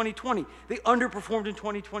underperformed in 2020. They underperformed in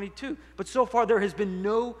 2022. But so far, there has been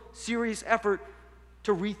no serious effort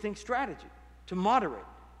to rethink strategy, to moderate,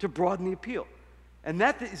 to broaden the appeal. And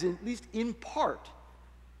that is at least in part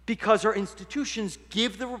because our institutions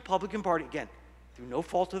give the Republican Party, again, through no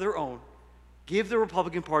fault of their own, give the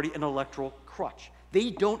Republican Party an electoral crutch. They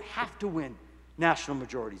don't have to win national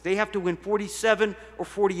majorities. They have to win 47 or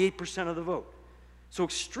 48% of the vote. So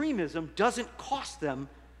extremism doesn't cost them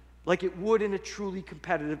like it would in a truly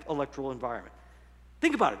competitive electoral environment.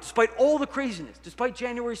 Think about it. Despite all the craziness, despite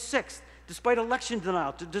January 6th, despite election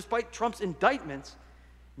denial, despite Trump's indictments,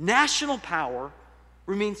 national power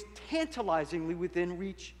remains tantalizingly within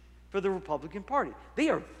reach for the Republican Party. They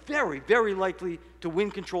are very, very likely to win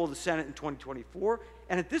control of the Senate in 2024,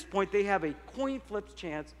 and at this point, they have a coin flip's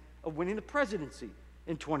chance of winning the presidency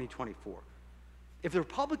in 2024. If the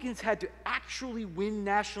Republicans had to actually win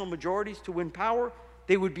national majorities to win power,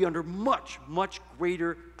 they would be under much, much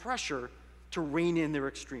greater pressure to rein in their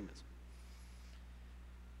extremism.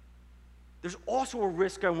 There's also a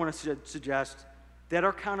risk I want to suggest that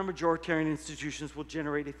our counter-majoritarian institutions will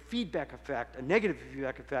generate a feedback effect, a negative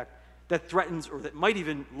feedback effect, that threatens or that might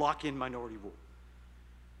even lock in minority rule.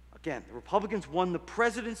 Again, the Republicans won the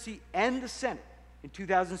presidency and the Senate in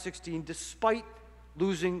 2016 despite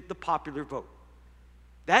losing the popular vote.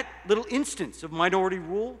 That little instance of minority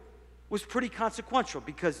rule was pretty consequential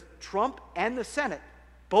because Trump and the Senate,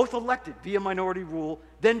 both elected via minority rule,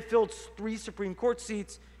 then filled 3 Supreme Court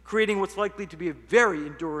seats, creating what's likely to be a very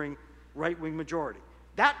enduring right-wing majority.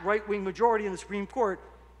 That right-wing majority in the Supreme Court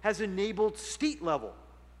has enabled state-level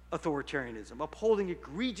authoritarianism, upholding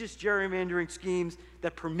egregious gerrymandering schemes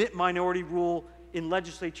that permit minority rule in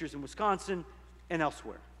legislatures in Wisconsin and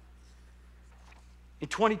elsewhere. In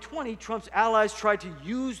 2020, Trump's allies tried to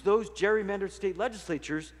use those gerrymandered state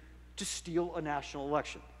legislatures to steal a national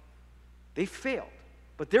election. They failed,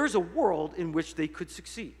 but there is a world in which they could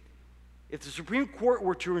succeed. If the Supreme Court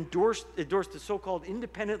were to endorse the so-called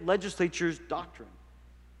independent legislatures doctrine,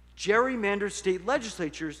 gerrymandered state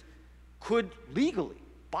legislatures could legally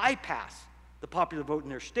bypass the popular vote in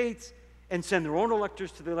their states and send their own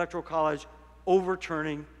electors to the Electoral College,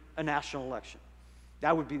 overturning a national election.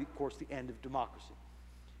 That would be, of course, the end of democracy.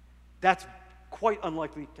 That's quite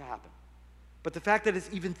unlikely to happen. But the fact that it's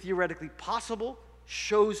even theoretically possible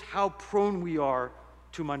shows how prone we are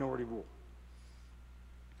to minority rule.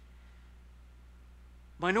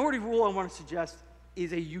 Minority rule, I want to suggest,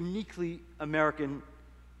 is a uniquely American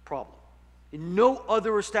problem. In no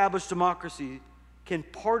other established democracy can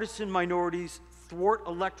partisan minorities thwart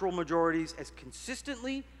electoral majorities as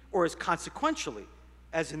consistently or as consequentially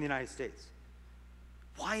as in the United States.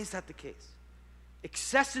 Why is that the case?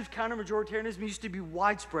 Excessive counter-majoritarianism used to be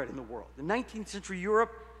widespread in the world. In 19th century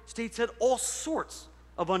Europe, states had all sorts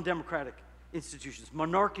of undemocratic institutions: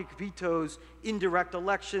 monarchic vetoes, indirect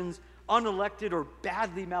elections, unelected or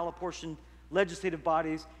badly malapportioned legislative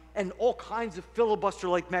bodies, and all kinds of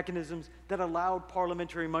filibuster-like mechanisms that allowed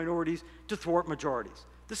parliamentary minorities to thwart majorities.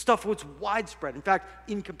 This stuff was widespread. In fact,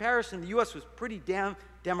 in comparison, the US was pretty damn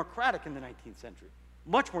democratic in the 19th century,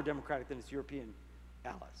 much more democratic than its European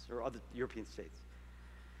allies or other European states.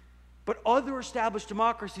 But other established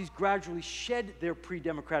democracies gradually shed their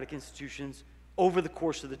pre-democratic institutions over the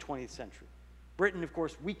course of the 20th century. Britain, of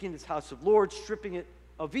course, weakened its House of Lords, stripping it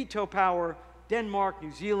of veto power. Denmark,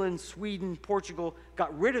 New Zealand, Sweden, Portugal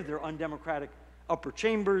got rid of their undemocratic upper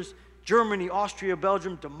chambers. Germany, Austria,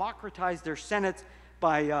 Belgium democratized their senates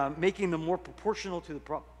by making them more proportional to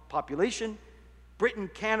the population. Britain,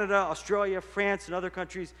 Canada, Australia, France, and other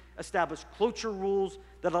countries established cloture rules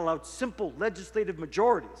that allowed simple legislative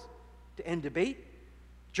majorities to end debate.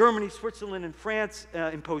 Germany, Switzerland, and France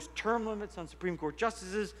imposed term limits on Supreme Court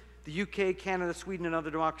justices. The UK, Canada, Sweden, and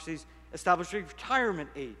other democracies established a retirement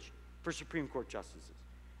age for Supreme Court justices.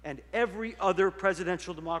 And every other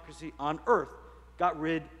presidential democracy on earth got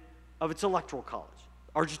rid of its electoral college.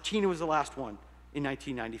 Argentina was the last one in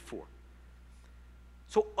 1994.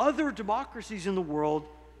 So other democracies in the world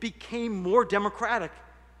became more democratic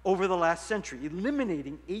over the last century,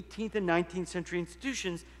 eliminating 18th and 19th century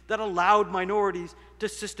institutions that allowed minorities to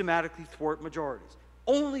systematically thwart majorities.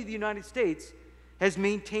 Only the United States has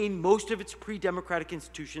maintained most of its pre-democratic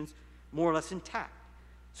institutions more or less intact.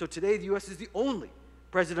 So today, the US is the only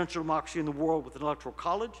presidential democracy in the world with an electoral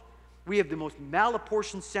college. We have the most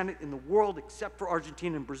malapportioned Senate in the world except for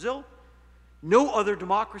Argentina and Brazil. No other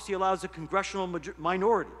democracy allows a congressional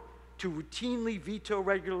minority to routinely veto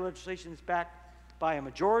regular legislation that's backed by a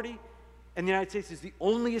majority. And the United States is the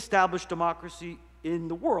only established democracy in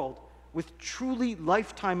the world with truly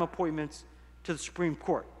lifetime appointments to the Supreme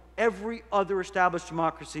Court. Every other established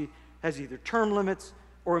democracy has either term limits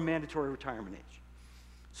or a mandatory retirement age.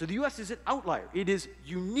 So the US is an outlier. It is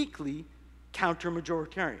uniquely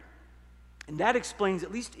counter-majoritarian. And that explains,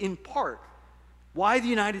 at least in part, why the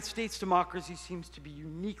United States democracy seems to be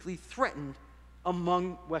uniquely threatened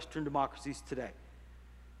among Western democracies today.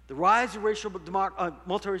 The rise of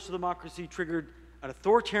multiracial democracy triggered an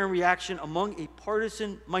authoritarian reaction among a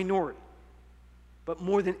partisan minority. But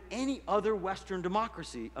more than any other Western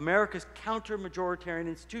democracy, America's counter-majoritarian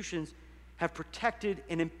institutions have protected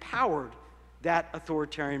and empowered that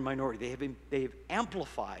authoritarian minority. They have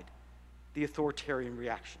amplified the authoritarian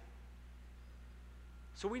reaction.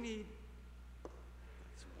 So we need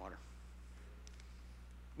some water.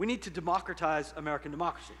 We need to democratize American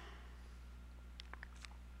democracy.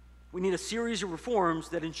 We need a series of reforms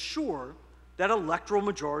that ensure that electoral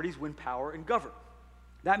majorities win power and govern.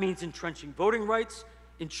 That means entrenching voting rights,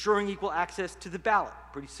 ensuring equal access to the ballot.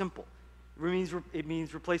 Pretty simple. It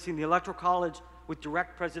means replacing the Electoral College with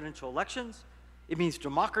direct presidential elections. It means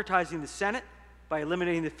democratizing the Senate by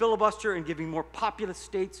eliminating the filibuster and giving more populous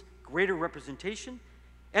states greater representation,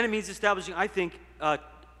 and it means establishing, I think,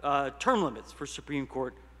 term limits for Supreme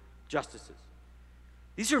Court justices.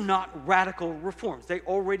 These are not radical reforms. They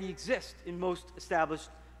already exist in most established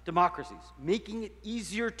democracies, making it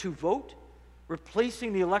easier to vote,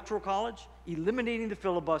 replacing the Electoral College, eliminating the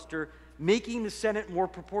filibuster, making the Senate more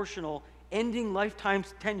proportional, ending lifetime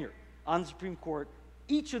tenure on the Supreme Court.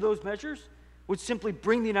 Each of those measures would simply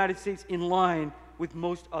bring the United States in line with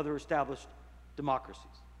most other established democracies.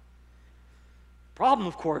 Problem,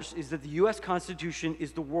 of course, is that the US Constitution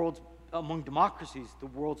is among democracies, the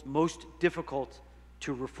world's most difficult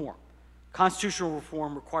to reform. Constitutional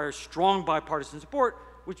reform requires strong bipartisan support,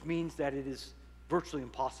 which means that it is virtually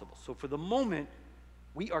impossible. So for the moment,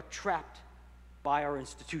 we are trapped by our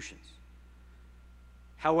institutions.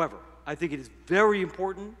 However, I think it is very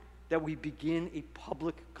important that we begin a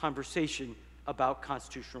public conversation about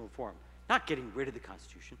constitutional reform. Not getting rid of the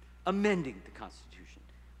Constitution, amending the Constitution.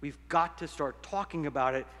 We've got to start talking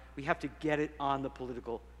about it. We have to get it on the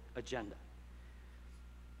political agenda.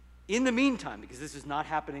 In the meantime, because this is not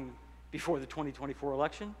happening before the 2024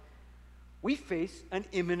 election, we face an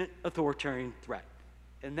imminent authoritarian threat.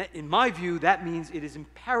 And that, in my view, that means it is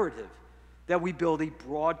imperative that we build a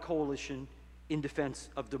broad coalition in defense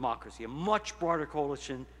of democracy, a much broader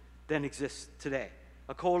coalition than exists today,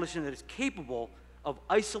 a coalition that is capable of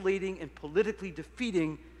isolating and politically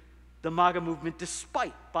defeating the MAGA movement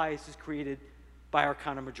despite biases created by our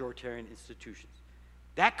counter-majoritarian institutions.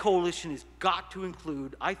 That coalition has got to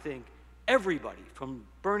include, I think, everybody from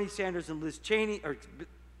Bernie Sanders and Liz Cheney, or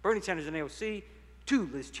Bernie Sanders and AOC, to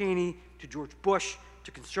Liz Cheney, to George Bush,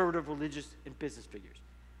 to conservative, religious, and business figures.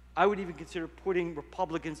 I would even consider putting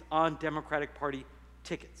Republicans on Democratic Party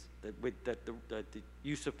tickets, with the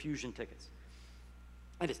use of fusion tickets.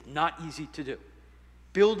 And it's not easy to do.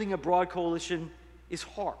 Building a broad coalition is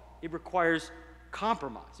hard. It requires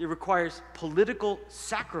compromise. It requires political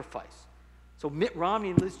sacrifice. So Mitt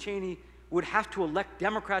Romney and Liz Cheney would have to elect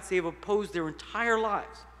Democrats they have opposed their entire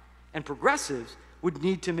lives. And progressives would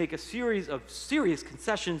need to make a series of serious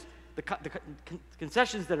concessions, the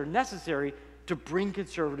concessions that are necessary to bring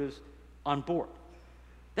conservatives on board.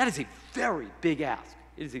 That is a very big ask.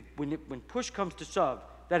 It is when push comes to shove,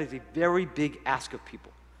 that is a very big ask of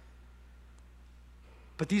people.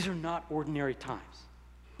 But these are not ordinary times.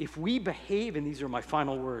 If we behave, and these are my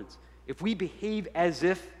final words, if we behave as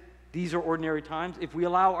if these are ordinary times, if we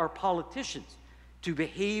allow our politicians to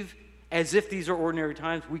behave as if these are ordinary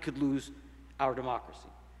times, we could lose our democracy.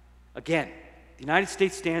 Again, the United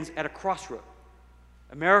States stands at a crossroad.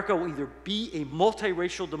 America will either be a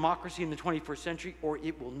multiracial democracy in the 21st century or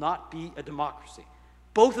it will not be a democracy.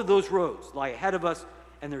 Both of those roads lie ahead of us,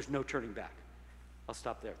 and there's no turning back. I'll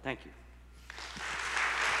stop there. Thank you.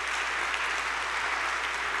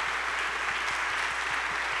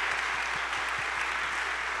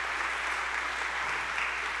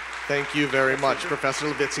 Thank you very much, Professor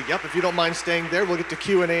Levitsky. Yep, if you don't mind staying there, we'll get to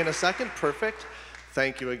Q&A in a second. Perfect.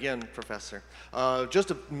 Thank you again, Professor.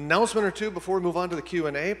 Just an announcement or two before we move on to the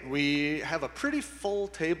Q&A. We have a pretty full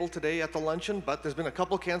table today at the luncheon, but there's been a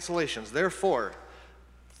couple cancellations. Therefore,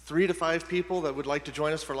 3 to 5 people that would like to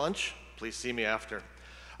join us for lunch, please see me after.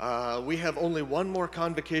 We have only one more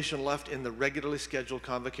convocation left in the regularly scheduled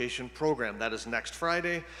convocation program. That is next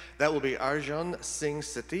Friday. That will be Arjun Singh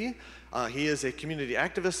Sethi. He is a community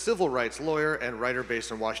activist, civil rights lawyer, and writer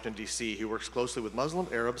based in Washington, D.C. He works closely with Muslim,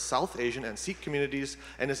 Arab, South Asian, and Sikh communities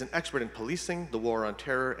and is an expert in policing, the war on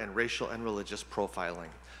terror, and racial and religious profiling.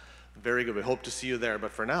 Very good. We hope to see you there.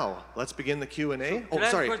 But for now, let's begin the Q&A. So,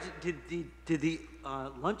 sorry. Did the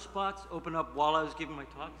lunch spots open up while I was giving my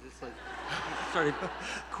talk? Is this like I started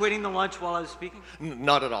quitting the lunch while I was speaking?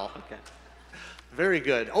 Not at all. Okay. Very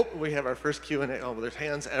good. Oh, we have our first Q&A. Oh, there's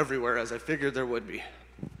hands everywhere, as I figured there would be.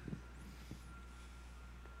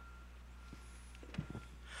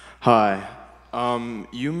 Hi.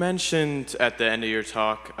 You mentioned at the end of your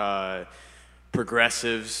talk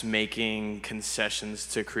progressives making concessions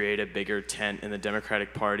to create a bigger tent in the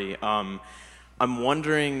Democratic Party. I'm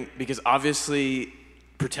wondering, because obviously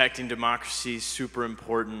protecting democracy is super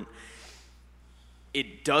important,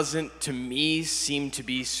 it doesn't, to me, seem to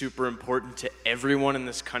be super important to everyone in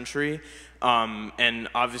this country. And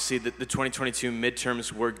obviously the 2022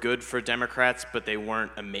 midterms were good for Democrats, but they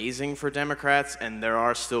weren't amazing for Democrats, and there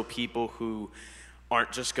are still people who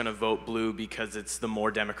aren't just going to vote blue because it's the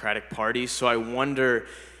more Democratic party. So I wonder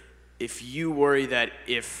if you worry that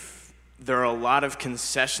if there are a lot of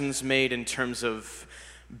concessions made in terms of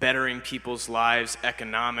bettering people's lives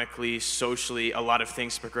economically, socially, a lot of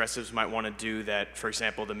things progressives might want to do that, for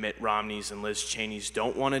example, the Mitt Romneys and Liz Cheneys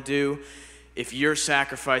don't want to do. if you're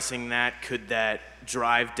sacrificing that, could that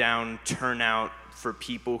drive down turnout for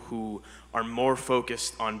people who are more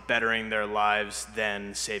focused on bettering their lives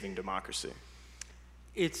than saving democracy?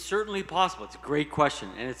 It's certainly possible. It's a great question,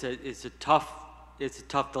 and it's a tough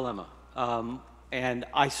dilemma. And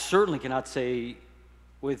I certainly cannot say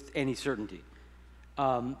with any certainty.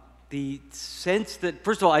 The sense that,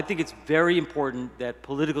 first of all, I think it's very important that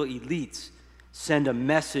political elites send a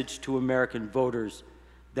message to American voters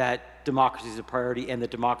that democracy is a priority and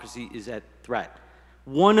that democracy is at threat.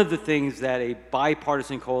 One of the things that a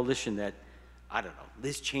bipartisan coalition that, I don't know,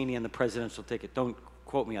 Liz Cheney on the presidential ticket, don't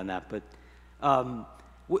quote me on that, but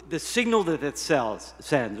the signal that that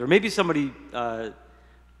sends, or maybe somebody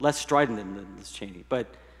less strident than Liz Cheney,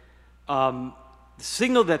 but the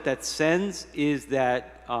signal that that sends is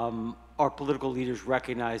that our political leaders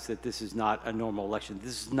recognize that this is not a normal election.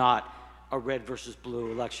 This is not a red versus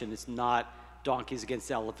blue election. It's not donkeys against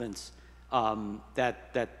elephants.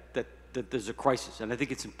 That there's a crisis, and I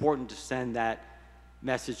think it's important to send that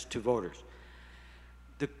message to voters.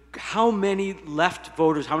 How many left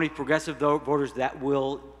voters, how many progressive voters that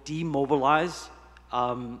will demobilize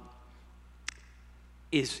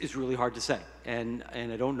is really hard to say, and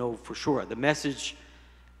I don't know for sure. The message,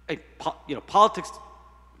 politics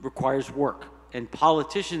requires work, and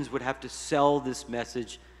politicians would have to sell this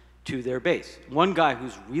message to their base. One guy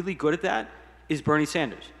who's really good at that is Bernie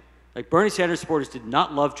Sanders. Like, Bernie Sanders supporters did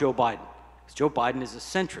not love Joe Biden, because Joe Biden is a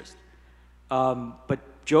centrist. But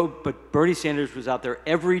Bernie Sanders was out there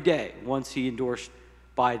every day once he endorsed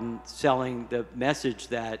Biden, selling the message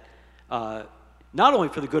that not only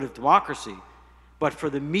for the good of democracy, but for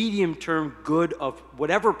the medium-term good of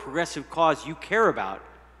whatever progressive cause you care about,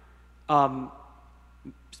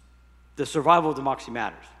 the survival of democracy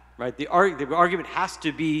matters, right? The argument has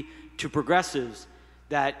to be to progressives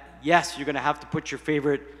that, yes, you're going to have to put your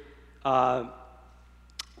favorite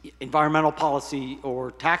environmental policy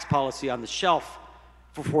or tax policy on the shelf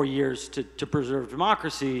for 4 years to preserve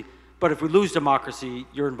democracy, but if we lose democracy,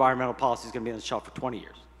 your environmental policy is going to be on the shelf for 20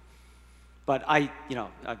 years. But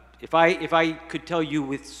if I could tell you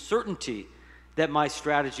with certainty that my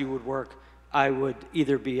strategy would work, I would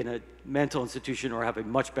either be in a mental institution or have a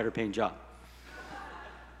much better paying job.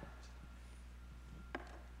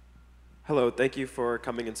 Hello, thank you for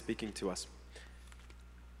coming and speaking to us.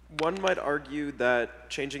 One might argue that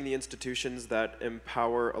changing the institutions that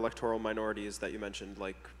empower electoral minorities that you mentioned,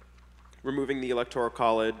 like removing the Electoral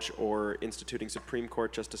College or instituting Supreme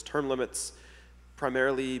Court justice term limits,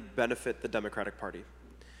 primarily benefit the Democratic Party.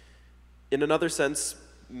 In another sense,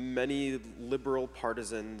 many liberal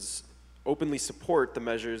partisans openly support the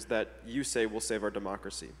measures that you say will save our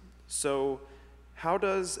democracy. So how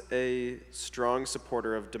does a strong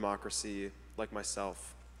supporter of democracy like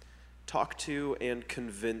myself talk to and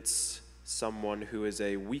convince someone who is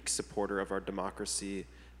a weak supporter of our democracy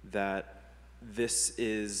that this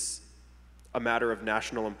is a matter of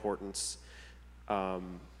national importance,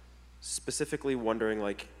 specifically wondering,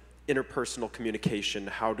 like, interpersonal communication,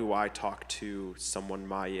 how do I talk to someone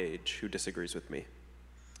my age who disagrees with me?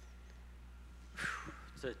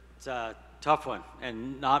 It's a tough one,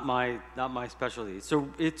 and not my specialty. So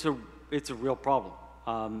it's a real problem.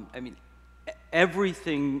 I mean,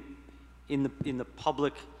 everything in the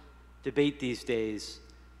public debate these days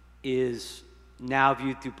is now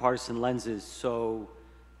viewed through partisan lenses. So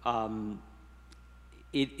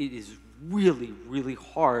it is really, really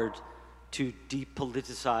hard to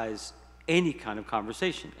depoliticize any kind of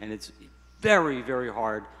conversation, and it's very, very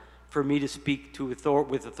hard for me to speak to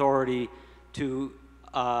with authority to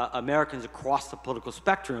Americans across the political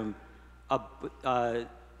spectrum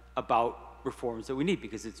about reforms that we need,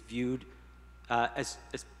 because it's viewed as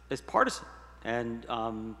partisan, and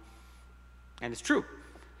it's true.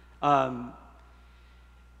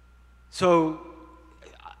 So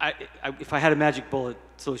if I had a magic bullet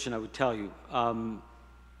solution, I would tell you.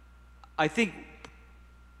 I think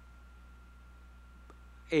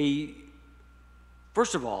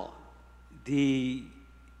first of all, the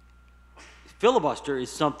filibuster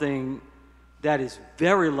is something that is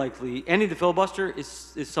very likely, ending the filibuster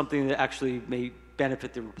is something that actually may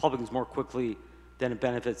benefit the Republicans more quickly than it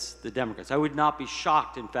benefits the Democrats. I would not be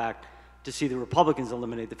shocked, in fact, to see the Republicans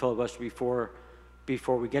eliminate the filibuster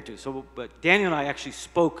before we get to it. So, but Daniel and I actually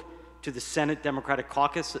spoke to the Senate Democratic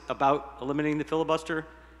Caucus about eliminating the filibuster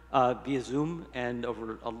via Zoom and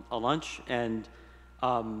over a lunch, and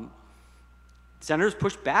senators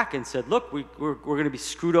pushed back and said, look, we're going to be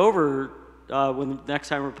screwed over when the next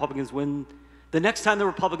time Republicans win. The next time the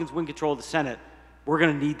Republicans win control of the Senate, we're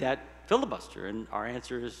going to need that filibuster. And our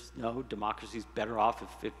answer is no, democracy's better off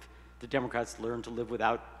if the Democrats learn to live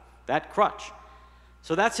without that crutch.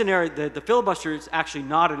 So that's an area, the filibuster is actually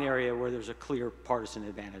not an area where there's a clear partisan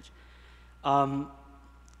advantage.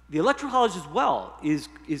 The Electoral College as well is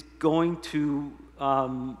going to,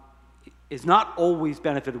 is not always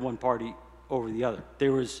benefited one party over the other.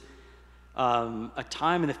 There was a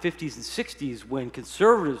time in the 50s and 60s when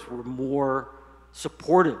conservatives were more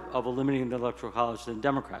supportive of eliminating the Electoral College than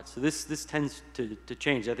Democrats. So this tends to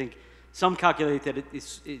change. I think some calculate that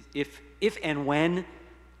if and when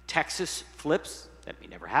Texas flips, that may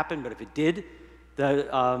never happen, but if it did,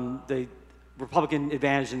 the Republican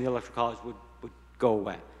advantage in the Electoral College would go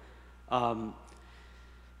away.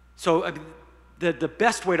 So I mean, the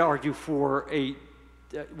best way to argue for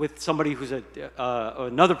with somebody who's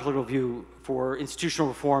another political view for institutional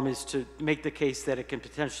reform is to make the case that it can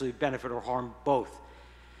potentially benefit or harm both.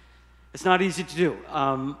 It's not easy to do.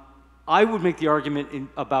 I would make the argument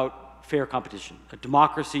about fair competition. A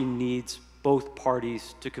democracy needs both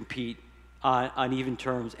parties to compete on even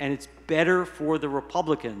terms, and it's better for the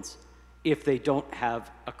Republicans if they don't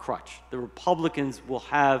have a crutch. The Republicans will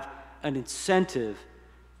have an incentive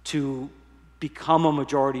to become a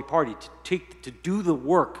majority party, to do the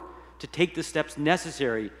work, to take the steps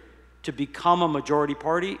necessary to become a majority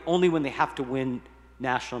party only when they have to win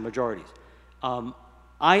national majorities.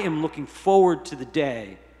 I am looking forward to the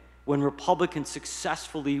day when Republicans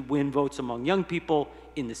successfully win votes among young people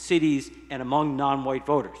in the cities and among non-white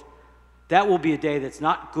voters. That will be a day that's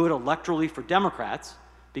not good electorally for Democrats,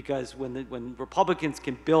 because when Republicans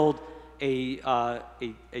can build a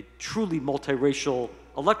truly multiracial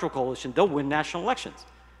electoral coalition, they'll win national elections.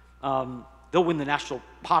 They'll win the national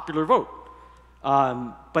popular vote.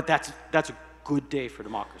 But that's a good day for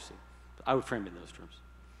democracy. I would frame it in those terms.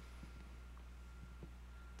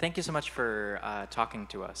 Thank you so much for talking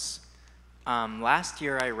to us. Last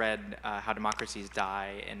year I read How Democracies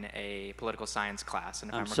Die in a political science class.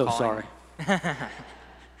 And if I'm so sorry.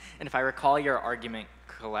 And if I recall your argument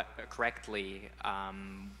correctly,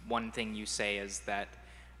 one thing you say is that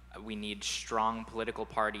we need strong political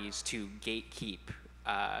parties to gatekeep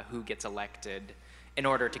who gets elected in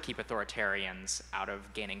order to keep authoritarians out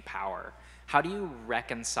of gaining power. How do you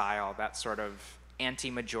reconcile that sort of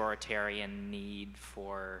anti-majoritarian need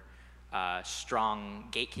for strong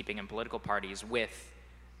gatekeeping in political parties with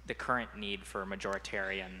the current need for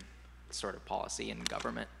majoritarian sort of policy in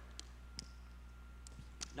government?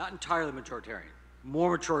 Not entirely majoritarian.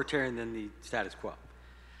 More majoritarian than the status quo.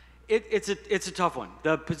 It's a tough one.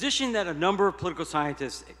 The position that a number of political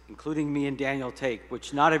scientists, including me and Daniel, take,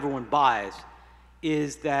 which not everyone buys,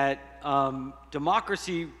 is that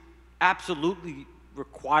democracy absolutely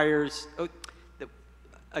requires,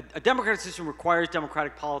 a democratic system requires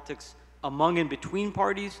democratic politics among and between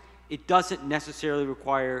parties. It doesn't necessarily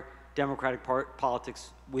require democratic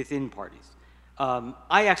politics within parties.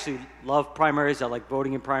 I actually love primaries. I like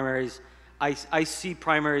voting in primaries. I see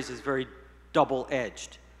primaries as very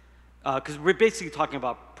double-edged. Because we're basically talking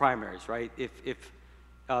about primaries, right? If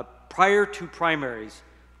prior to primaries,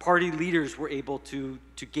 party leaders were able to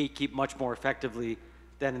gatekeep much more effectively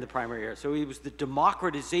than in the primary era. So it was the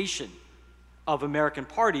democratization of American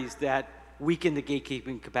parties that weakened the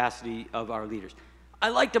gatekeeping capacity of our leaders. I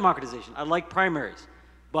like democratization. I like primaries.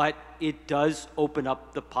 But it does open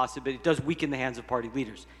up the possibility, it does weaken the hands of party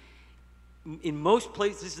leaders. In most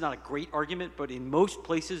places, this is not a great argument, but in most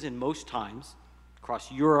places, in most times,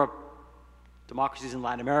 across Europe, democracies in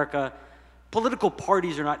Latin America, political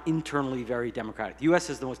parties are not internally very democratic. The US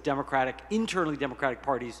has the most internally democratic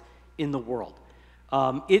parties in the world.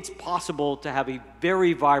 It's possible to have a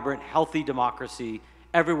very vibrant, healthy democracy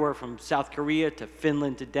everywhere from South Korea to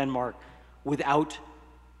Finland to Denmark without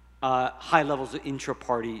high levels of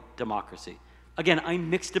intra-party democracy. Again, I'm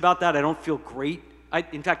mixed about that. I don't feel great.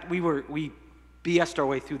 In fact, we BS'd our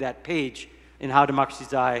way through that page in How Democracies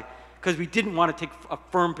Die because we didn't want to take a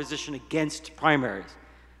firm position against primaries.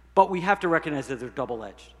 But we have to recognize that they're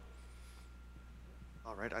double-edged.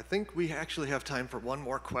 All right, I think we actually have time for one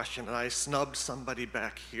more question, and I snubbed somebody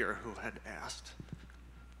back here who had asked.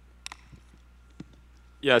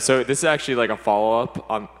 Yeah, so this is actually like a follow-up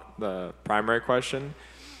on the primary question.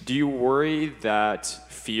 Do you worry that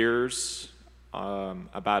fears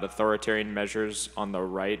about authoritarian measures on the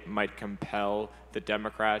right might compel the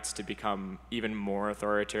Democrats to become even more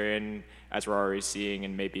authoritarian, as we're already seeing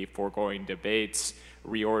in maybe foregoing debates,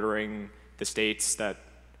 reordering the states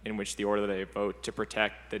in which the order they vote to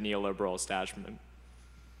protect the neoliberal establishment?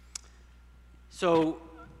 So,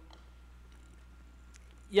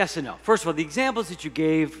 yes and no. First of all, the examples that you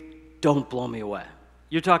gave don't blow me away.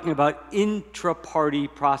 You're talking about intra-party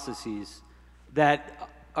processes that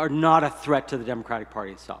are not a threat to the Democratic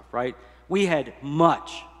Party itself, right? We had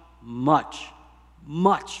much much,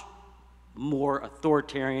 much more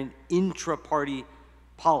authoritarian intra-party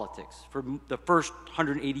politics for the first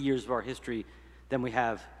 180 years of our history than we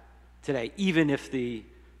have today, even if the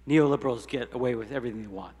neoliberals get away with everything they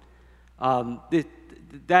want.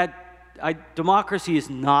 Democracy is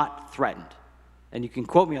not threatened. And you can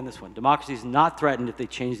quote me on this one. Democracy is not threatened if they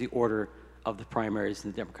change the order of the primaries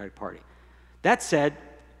in the Democratic Party. That said,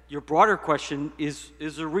 your broader question is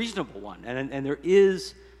a reasonable one. And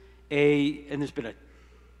there's been a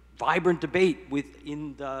vibrant debate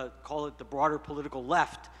within call it the broader political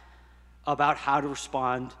left about how to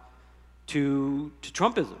respond to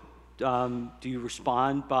Trumpism. Do you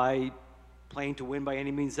respond by playing to win by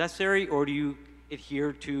any means necessary, or do you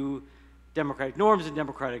adhere to democratic norms and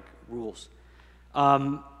democratic rules?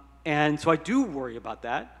 And so I do worry about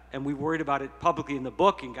that, and we worried about it publicly in the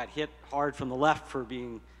book and got hit hard from the left for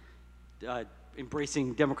being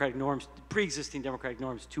embracing democratic norms, pre-existing democratic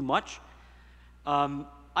norms too much. My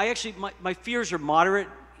fears are moderate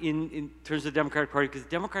in terms of the Democratic Party, because the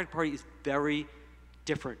Democratic Party is very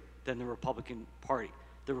different than the Republican Party.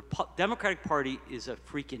 The Democratic Party is a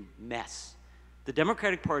freaking mess. The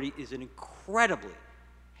Democratic Party is an incredibly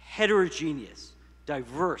heterogeneous,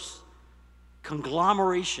 diverse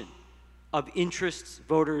conglomeration of interests,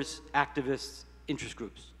 voters, activists, interest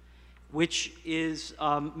groups, which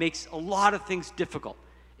makes a lot of things difficult.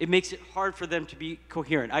 It makes it hard for them to be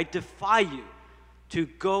coherent. I defy you to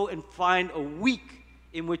go and find a week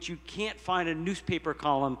in which you can't find a newspaper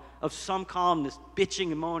column of some columnist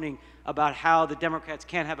bitching and moaning about how the Democrats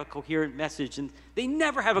can't have a coherent message. And they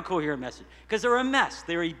never have a coherent message, because they're a mess.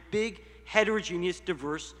 They're a big, heterogeneous,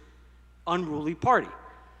 diverse, unruly party.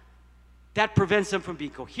 That prevents them from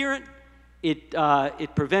being coherent. It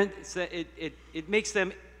makes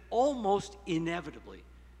them almost inevitably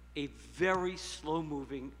a very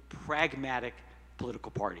slow-moving, pragmatic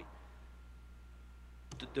political party.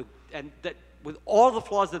 And that, with all the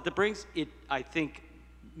flaws that brings, I think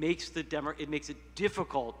makes it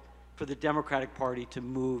difficult for the Democratic Party to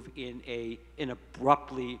move in an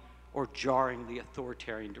abruptly or jarringly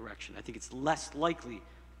authoritarian direction. I think it's less likely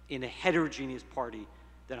in a heterogeneous party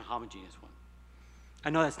than a homogeneous one. I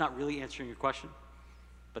know that's not really answering your question,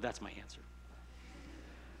 but that's my answer.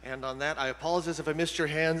 And on that, I apologize if I missed your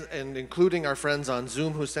hands, and including our friends on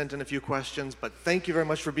Zoom who sent in a few questions, but thank you very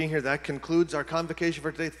much for being here. That concludes our convocation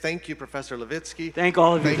for today. Thank you, Professor Levitsky. Thank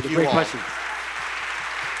all of you for the great questions.